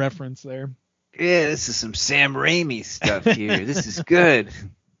reference there. Yeah, this is some Sam Raimi stuff here. This is good.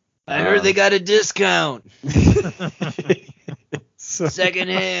 I heard they got a discount. So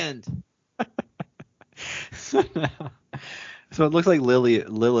Secondhand. So it looks like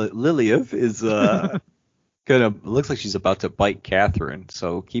Lilith is looks like she's about to bite Catherine,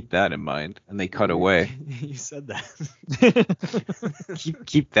 so keep that in mind. And they cut away. You said that.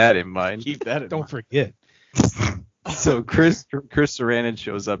 keep that in mind. Keep that in Don't mind. forget. So Chris Sarandon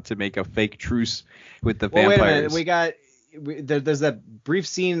shows up to make a fake truce with the Well, vampires. wait a minute. There's that brief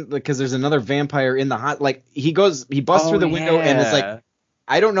scene because there's another vampire in the hot. Like he busts through the window and it's like,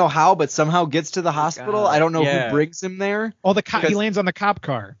 I don't know how, but somehow gets to the hospital. I don't know Yeah. who brings him there. Oh, he Because- lands on the cop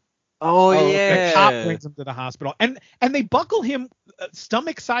car. oh The yeah, cop brings him to the hospital, and they buckle him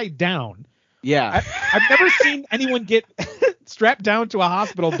stomach side down. Yeah. I've never seen anyone get strapped down to a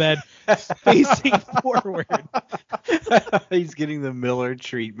hospital bed facing forward. he's getting the Miller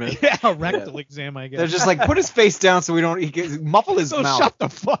treatment. Yeah, rectal exam, I guess. They're just like, put his face down so we don't muffle his so mouth. shut the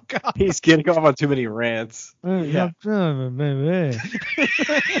fuck up. He's getting off on too many rants. Yeah.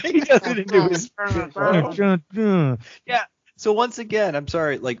 He doesn't do his. So once again, I'm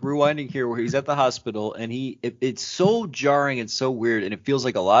sorry, like rewinding here, where he's at the hospital and it's so jarring and so weird, and it feels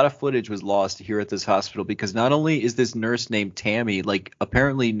like a lot of footage was lost here at this hospital because not only is this nurse named Tammy, like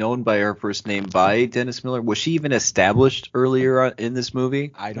apparently known by her first name by Dennis Miller, was she even established earlier in this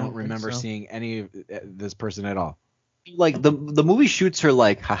movie? I don't don't think remember so. seeing any of this person at all. Like the movie shoots her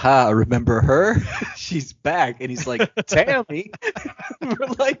like, haha, remember her? She's back, and he's like, Tammy. We're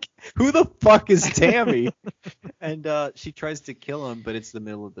like, who the fuck is Tammy? And she tries to kill him, but it's the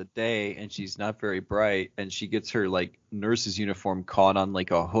middle of the day, and she's not very bright, and she gets her like nurse's uniform caught on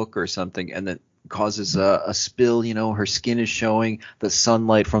like a hook or something, and then causes a spill. You know, her skin is showing. The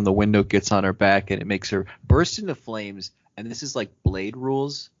sunlight from the window gets on her back, and it makes her burst into flames. And this is like Blade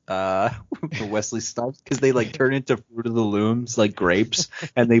rules for Wesley Snipes, because they like turn into Fruit of the Looms, like grapes,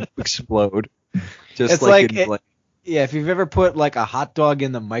 and they explode. Just It's like like in Blade. Yeah, if you've ever put like a hot dog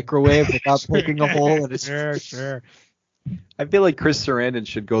in the microwave without poking a hole in it. Sure. I feel like Chris Sarandon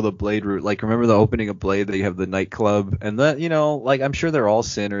should go the Blade route. Like, remember the opening of Blade? They have the nightclub, and that, you know, like I'm sure they're all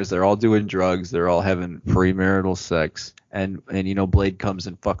sinners. They're all doing drugs. They're all having premarital sex, and you know, Blade comes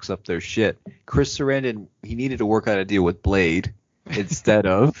and fucks up their shit. Chris Sarandon, he needed to work out a deal with Blade instead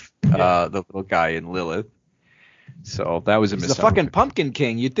of the little guy in Lilith. So that was a He's the mistake. fucking Pumpkin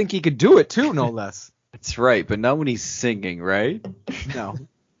King. You'd think he could do it too, no less. That's right, but not when he's singing, right? No.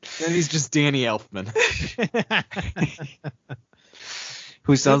 Then he's just Danny Elfman.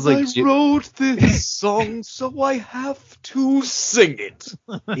 Who sounds like wrote this song, so I have to sing it.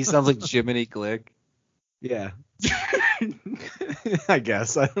 he sounds like Jiminy Glick. Yeah. I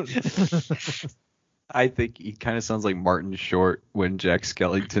guess. I don't. I think he kind of sounds like Martin Short when Jack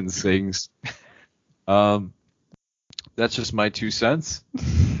Skellington sings. That's just my 2 cents.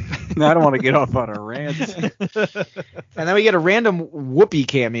 I don't want to get off on a rant. And then we get a random Whoopi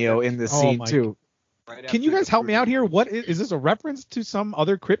cameo in this Oh scene my- too. Can you guys help me out here? What is this a reference to some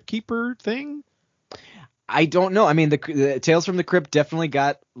other Crypt Keeper thing? I don't know. I mean, the Tales from the Crypt definitely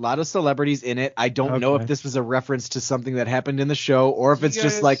got a lot of celebrities in it. I don't know Okay. if this was a reference to something that happened in the show, or if it's You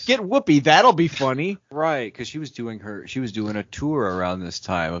just guys- like, get Whoopi, that'll be funny. Right, because she was doing a tour around this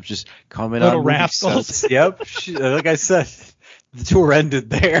time of just coming Little on movie Rascals. sets. Yep, like I said, the tour ended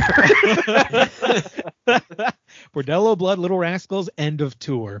there. Bordello Blood, Little Rascals, end of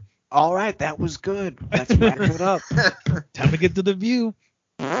tour. All right, that was good. Let's wrap it up. Time to get to the view.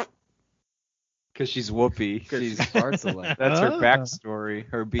 Because she's Whoopi. She's farts a lot. That's her Ah. backstory,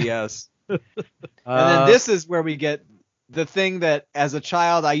 her BS. And then this is where we get the thing that, as a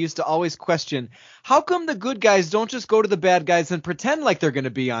child, I used to always question: how come the good guys don't just go to the bad guys and pretend like they're going to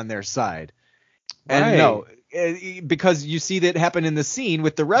be on their side? And Right. no, because you see that happen in the scene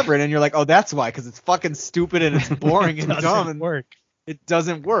with the Reverend, and you're like, oh, that's why, because it's fucking stupid and it's boring and dumb, Doesn't and work. it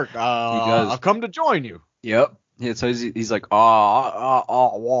doesn't work. does. I'll come to join you. Yep. Yeah, so he's like,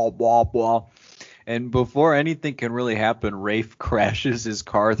 wah. And before anything can really happen, Rafe crashes his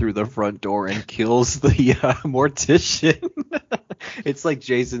car through the front door and kills the mortician. It's like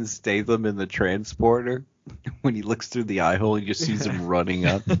Jason Statham in The Transporter. When he looks through the eye hole, he just sees him running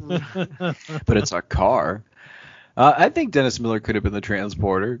up. But it's a car. I think Dennis Miller could have been the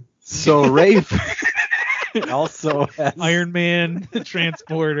Transporter. So Rafe also has... Iron Man,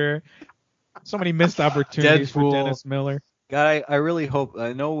 Transporter. So many missed opportunities for Deadpool. Dennis Miller. God, I really hope.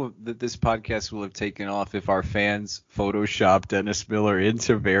 I know that this podcast will have taken off if our fans Photoshop Dennis Miller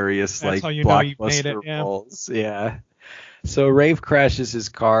into various That's how like you know you made blockbuster it, yeah. roles. Yeah. So Rafe crashes his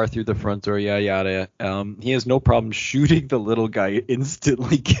car through the front door. Yada yada. He has no problem shooting the little guy,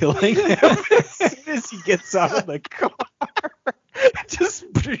 instantly killing him as soon as he gets out of the car. Just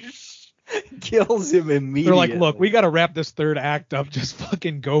kills him immediately. They're like, look, we got to wrap this third act up. Just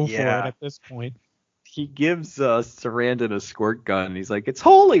fucking go for Yeah. it at this point. He gives Sarandon a squirt gun. He's like, it's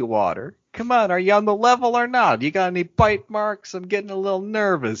holy water. Come on, are you on the level or not? You got any bite marks? I'm getting a little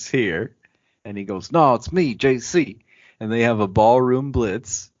nervous here. And he goes, no, it's me, JC. And they have a ballroom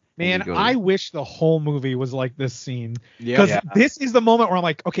blitz. And Man, he goes, I wish the whole movie was like this scene. Yeah. Because this is the moment where I'm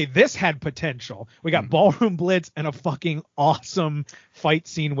like, okay, this had potential. We got ballroom blitz and a fucking awesome fight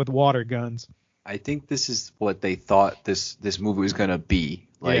scene with water guns. I think this is what they thought this movie was going to be.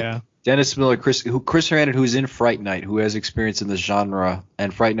 Like, Yeah. Dennis Miller, Chris Sarandon, who's in Fright Night, who has experience in the genre,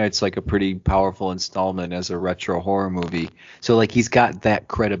 and Fright Night's like a pretty powerful installment as a retro horror movie. So like he's got that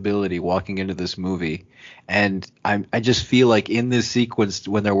credibility walking into this movie, and I just feel like in this sequence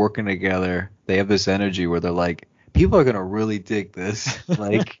when they're working together, they have this energy where they're like, people are gonna really dig this,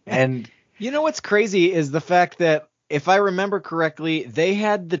 like, and You know what's crazy is the fact that, if I remember correctly, they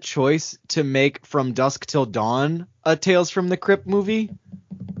had the choice to make From Dusk Till Dawn a Tales from the Crypt movie.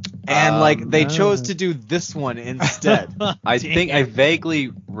 And they chose to do this one instead. I think I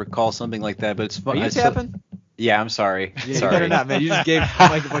vaguely recall something like that, but it's Are fun. you tapping? Yeah, I'm sorry. Yeah, you sorry. better not, man. You just gave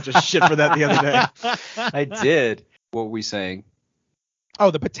Mike a bunch of shit for that the other day. I did. What were we saying? Oh,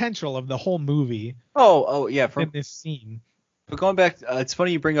 the potential of the whole movie Oh, yeah. in this scene. But going back, it's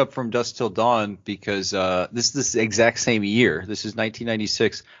funny you bring up From Dusk Till Dawn because this is the exact same year. This is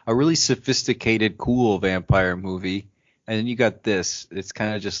 1996. A really sophisticated, cool vampire movie. And then you got this. It's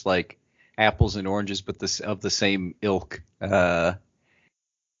kind of just like apples and oranges, but of the same ilk. I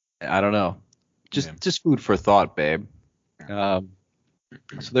don't know. Just food for thought, babe. So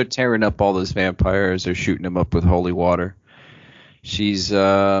they're tearing up all those vampires. They're shooting them up with holy water. She's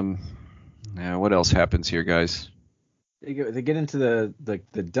what else happens here, guys? They get into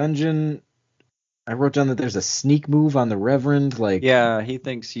the dungeon. I wrote down that there's a sneak move on the Reverend. Yeah, he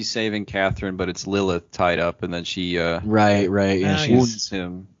thinks he's saving Catherine, but it's Lilith tied up, and then she Right. Yeah, Ah, she's wounds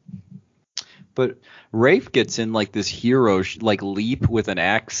him. But Rafe gets in like this hero leap with an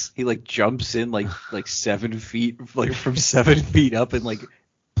axe. He like jumps in like 7 feet, like from 7 feet up, and like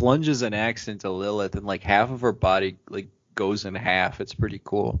plunges an axe into Lilith, and like half of her body like goes in half. It's pretty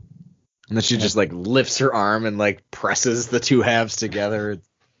cool. and then she just like lifts her arm and like presses the two halves together.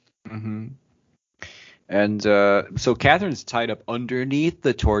 Mm-hmm. And so Catherine's tied up underneath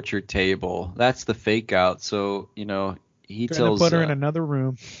the torture table. That's the fake out. So, he Trying tells to put her in another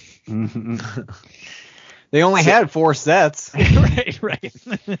room. They only had 4 sets. right.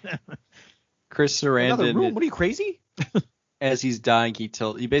 Chris Another room? Sarandon, What are you, crazy? as he's dying, he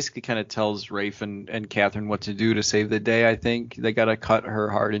basically kind of tells Rafe and Catherine what to do to save the day. I think they got to cut her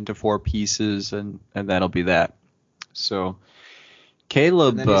heart into 4 pieces, and that'll be that. So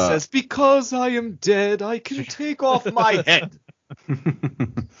Caleb And then he says, because I am dead, I can take off my head.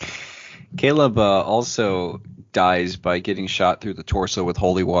 Caleb also dies by getting shot through the torso with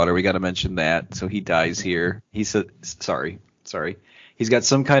holy water. We got to mention that. So he dies here. He said, sorry. He's got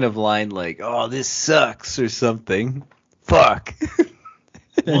some kind of line like, "Oh, this sucks" or something. Fuck.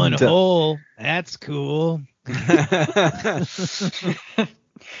 One hole. That's cool.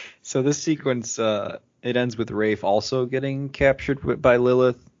 So this sequence, it ends with Rafe also getting captured by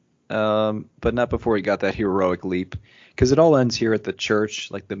Lilith, but not before he got that heroic leap. Because it all ends here at the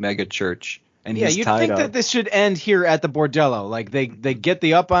church, like the mega church. And Yeah, he's you'd tied think up. that this should end here at the bordello. Like they get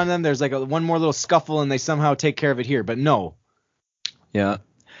the up on them. There's like one more little scuffle, and they somehow take care of it here. But no. Yeah.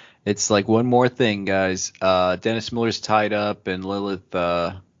 It's like one more thing, guys. Dennis Miller's tied up, and Lilith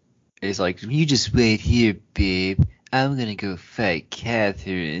is like, "You just wait here, babe. I'm going to go fight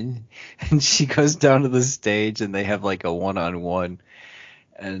Catherine." And she goes down to the stage, and they have like a one-on-one.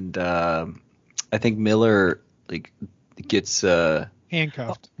 And I think Miller gets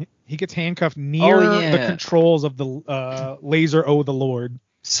Handcuffed. He gets handcuffed near the controls of the laser O the Lord.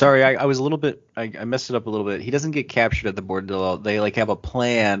 Sorry, I was a little bit I messed it up a little bit. He doesn't get captured at the bordello. They have a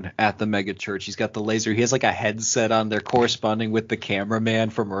plan at the mega church. He's got the laser. He has like a headset on there corresponding with the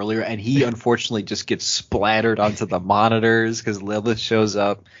cameraman from earlier, and he unfortunately just gets splattered onto the monitors because Lilith shows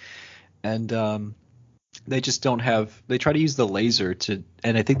up. And they just don't have – they try to use the laser to –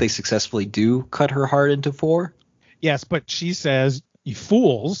 and I think they successfully do cut her heart into 4. Yes, but she says, "You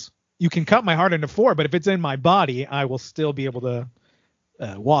fools, you can cut my heart into 4, but if it's in my body, I will still be able to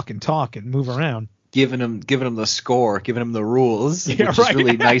walk and talk and move around." Giving him the score, giving him the rules, Yeah, which right. is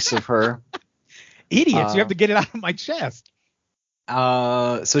really nice of her. Idiots, you have to get it out of my chest.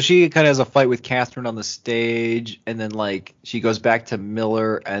 So she kind of has a fight with Catherine on the stage, and then she goes back to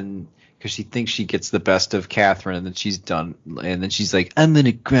Miller, and because she thinks she gets the best of Catherine, and then she's done, and then she's like, "I'm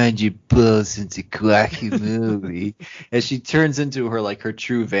gonna grind your balls into guacamole," and she turns into her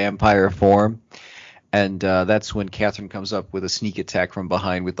true vampire form. And that's when Catherine comes up with a sneak attack from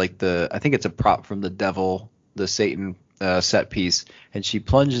behind with I think it's a prop from the devil, the Satan set piece, and she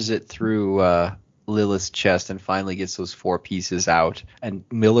plunges it through Lilith's chest and finally gets those 4 pieces out. And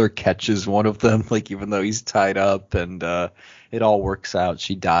Miller catches one of them, even though he's tied up, and it all works out.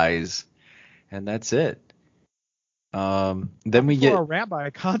 She dies, and that's it. Then we get a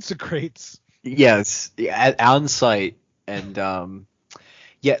rabbi consecrates. Yes, on site, and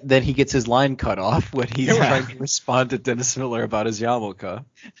yeah, then he gets his line cut off when he's trying to respond to Dennis Miller about his yarmulke.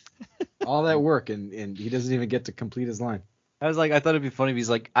 All that work, and he doesn't even get to complete his line. I thought it'd be funny if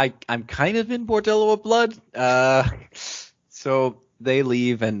he's like, I'm kind of in Bordello of Blood. So they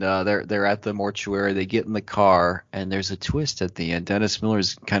leave, and they're at the mortuary. They get in the car, and there's a twist at the end. Dennis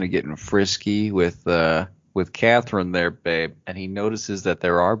Miller's kind of getting frisky with Catherine there, babe, and he notices that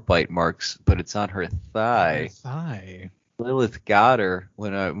there are bite marks, but it's on her thigh. Lilith got her.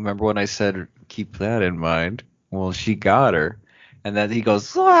 Remember when I said keep that in mind? Well, she got her. And then he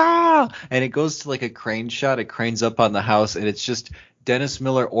goes, "Ah!" And it goes to a crane shot. It cranes up on the house, and it's just Dennis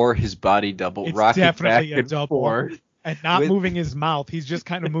Miller or his body double It's rocking back definitely a and double. forth. And not moving his mouth. He's just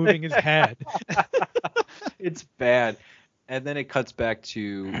kind of moving his head. It's bad. And then it cuts back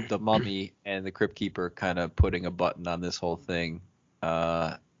to the mummy and the Crypt Keeper kind of putting a button on this whole thing.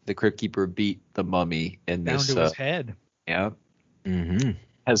 The Crypt Keeper beat the mummy in Down this. to his head. Yeah. Mm-hmm.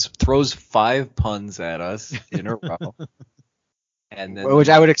 Throws 5 puns at us in a row. And then Which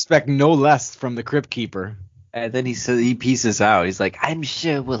I would expect no less from the Crypt Keeper. And then he pieces out. He's like, "I'm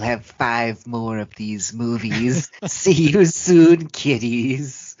sure we'll have 5 more of these movies. See you soon,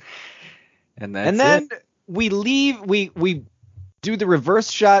 kiddies." And then we leave. We do the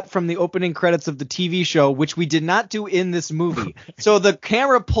reverse shot from the opening credits of the TV show, which we did not do in this movie. So the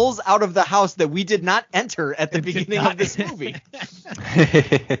camera pulls out of the house that we did not enter at the beginning of this movie.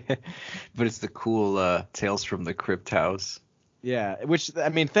 But it's the cool Tales from the Crypt house. Yeah, which, I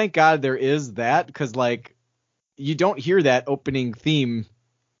mean, thank God there is that, because, you don't hear that opening theme,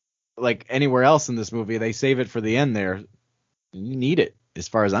 anywhere else in this movie. They save it for the end there. You need it, as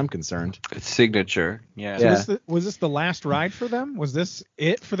far as I'm concerned. It's signature. Yeah. So was this the last ride for them? Was this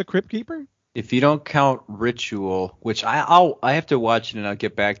it for the Crypt Keeper? If you don't count Ritual, which I have to watch it and I'll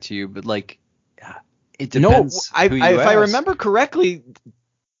get back to you, but It depends. No, who you if I ask. remember correctly,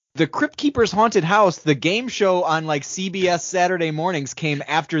 the Crypt Keeper's Haunted House, the game show on like CBS Saturday mornings, came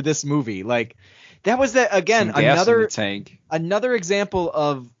after this movie. Like that was again Some gas in another the tank. another example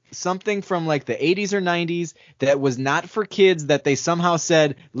of something from like the 80s or 90s that was not for kids, that they somehow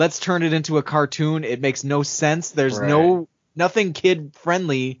said, let's turn it into a cartoon. It makes no sense. There's nothing kid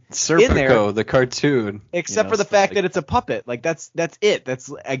friendly in there Serpico, the cartoon. except for the fact that it's a puppet. Like that's it.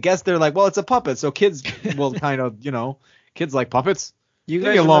 I guess they're like, well, it's a puppet, so kids will kind of, kids like puppets. You Leave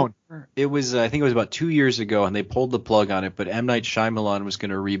guys me alone. remember- It was, I think it was about 2 years ago, and they pulled the plug on it. But M. Night Shyamalan was going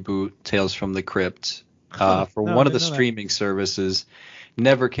to reboot Tales from the Crypt for no, one I of the didn't know that. streaming services.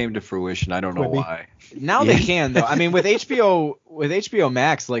 Never came to fruition. I don't know Quibi. why. Now they can though. I mean, with HBO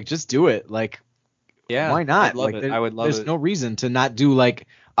Max, like just do it. Like, Yeah, why not? I'd love Like, it. I would love there's it. no reason to not do like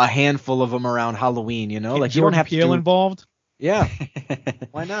a handful of them around Halloween. Like you don't Jordan have to Peele do. involved. Yeah,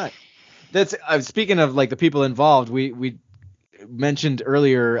 why not? That's speaking of like the people involved. We mentioned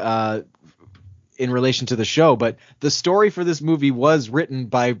earlier in relation to the show, but the story for this movie was written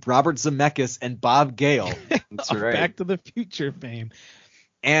by Robert Zemeckis and Bob Gale. That's Of right. Back to the Future fame.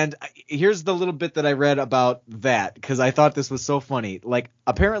 And here's the little bit that I read about that, because I thought this was so funny. Like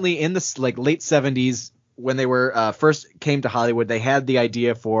apparently in the like late 70s, when they were first came to Hollywood, they had the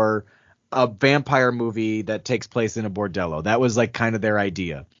idea for a vampire movie that takes place in a bordello. That was like kind of their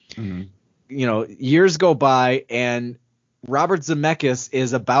idea. Mhm. Years go by, and Robert Zemeckis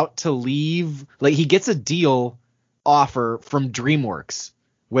is about to leave. Like he gets a deal offer from DreamWorks,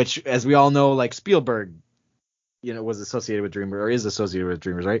 which, as we all know, like Spielberg, was associated with DreamWorks, or is associated with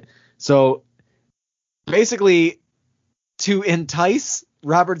DreamWorks, right? So basically, to entice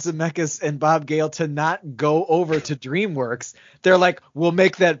Robert Zemeckis and Bob Gale to not go over to DreamWorks, they're like, we'll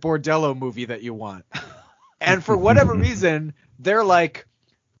make that bordello movie that you want. And for whatever reason, they're like,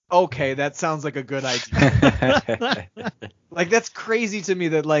 okay, that sounds like a good idea. Like, that's crazy to me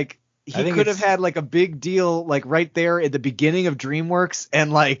that, like, he I think could have it's- had, like, a big deal, like, right there at the beginning of DreamWorks,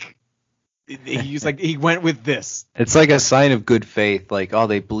 and, like, he went with this. It's like a sign of good faith. Like, oh,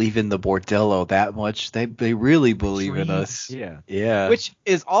 they believe in the bordello that much. They really believe in us. Yeah. Yeah. Which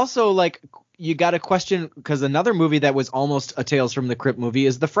is also, like, you got to question, because another movie that was almost a Tales from the Crypt movie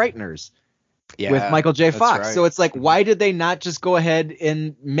is The Frighteners. Yeah, With Michael J. that's Fox. right. So it's like, why did they not just go ahead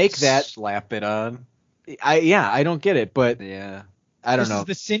and make that? Slap it on. I don't get it, but Yeah. I don't This know. is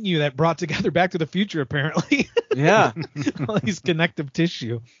the sinew that brought together Back to the Future, apparently. Yeah. All these connective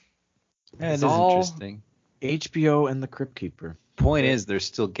tissue. Yeah, it It's is all- interesting. HBO and the Crypt Keeper. Point is, there's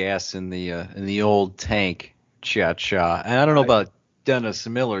still gas in the old tank, cha-cha. And I don't know about Dennis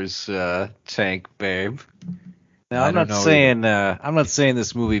Miller's tank, babe. Now, I I'm don't not know saying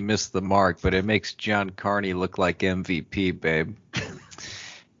this movie missed the mark, but it makes John Carney look like MVP, babe.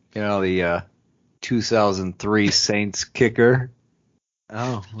 The 2003 Saints kicker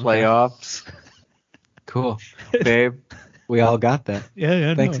Oh, playoffs, cool. babe. We all got that.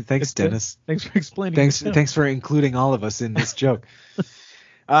 Yeah. Thanks, no, thanks, it's good. Dennis. Thanks for explaining. Thanks, it. thanks for including all of us in this joke.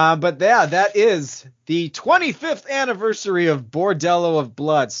 But yeah, that is the 25th anniversary of Bordello of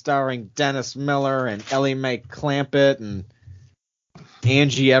Blood, starring Dennis Miller and Ellie Mae Clampett and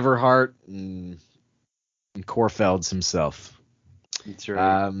Angie Everhart and Korfelds himself. That's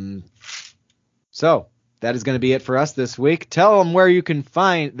right. So that is going to be it for us this week. Tell them where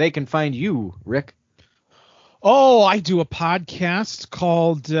they can find you, Rick. Oh, I do a podcast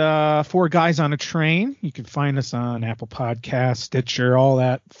called Four Guys on a Train. You can find us on Apple Podcasts, Stitcher, all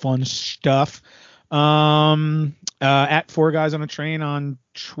that fun stuff. At Four Guys on a Train on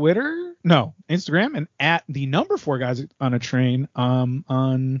Instagram, and at the number Four Guys on a Train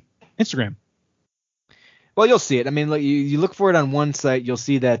on Instagram. Well, you'll see it. I mean, look, you look for it on one site, you'll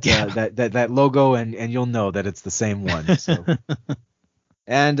see that that logo, and you'll know that it's the same one. So.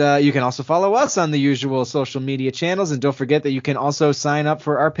 And you can also follow us on the usual social media channels. And don't forget that you can also sign up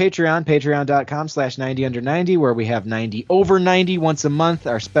for our Patreon, patreon.com/90under90, where we have 90 over 90 once a month,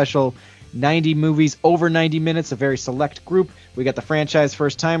 our special 90 movies over 90 minutes, a very select group. We got the franchise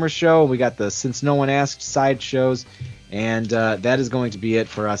first timer show. We got the Since No One Asked side shows. And that is going to be it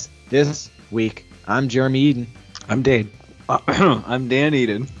for us this week. I'm Jeremy Eden. I'm Dan. I'm Dan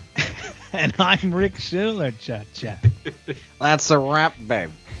Eden. And I'm Rick Schiller. Cha-cha. That's a wrap,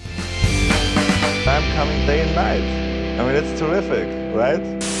 babe. I'm coming day and night. I mean, it's terrific, right?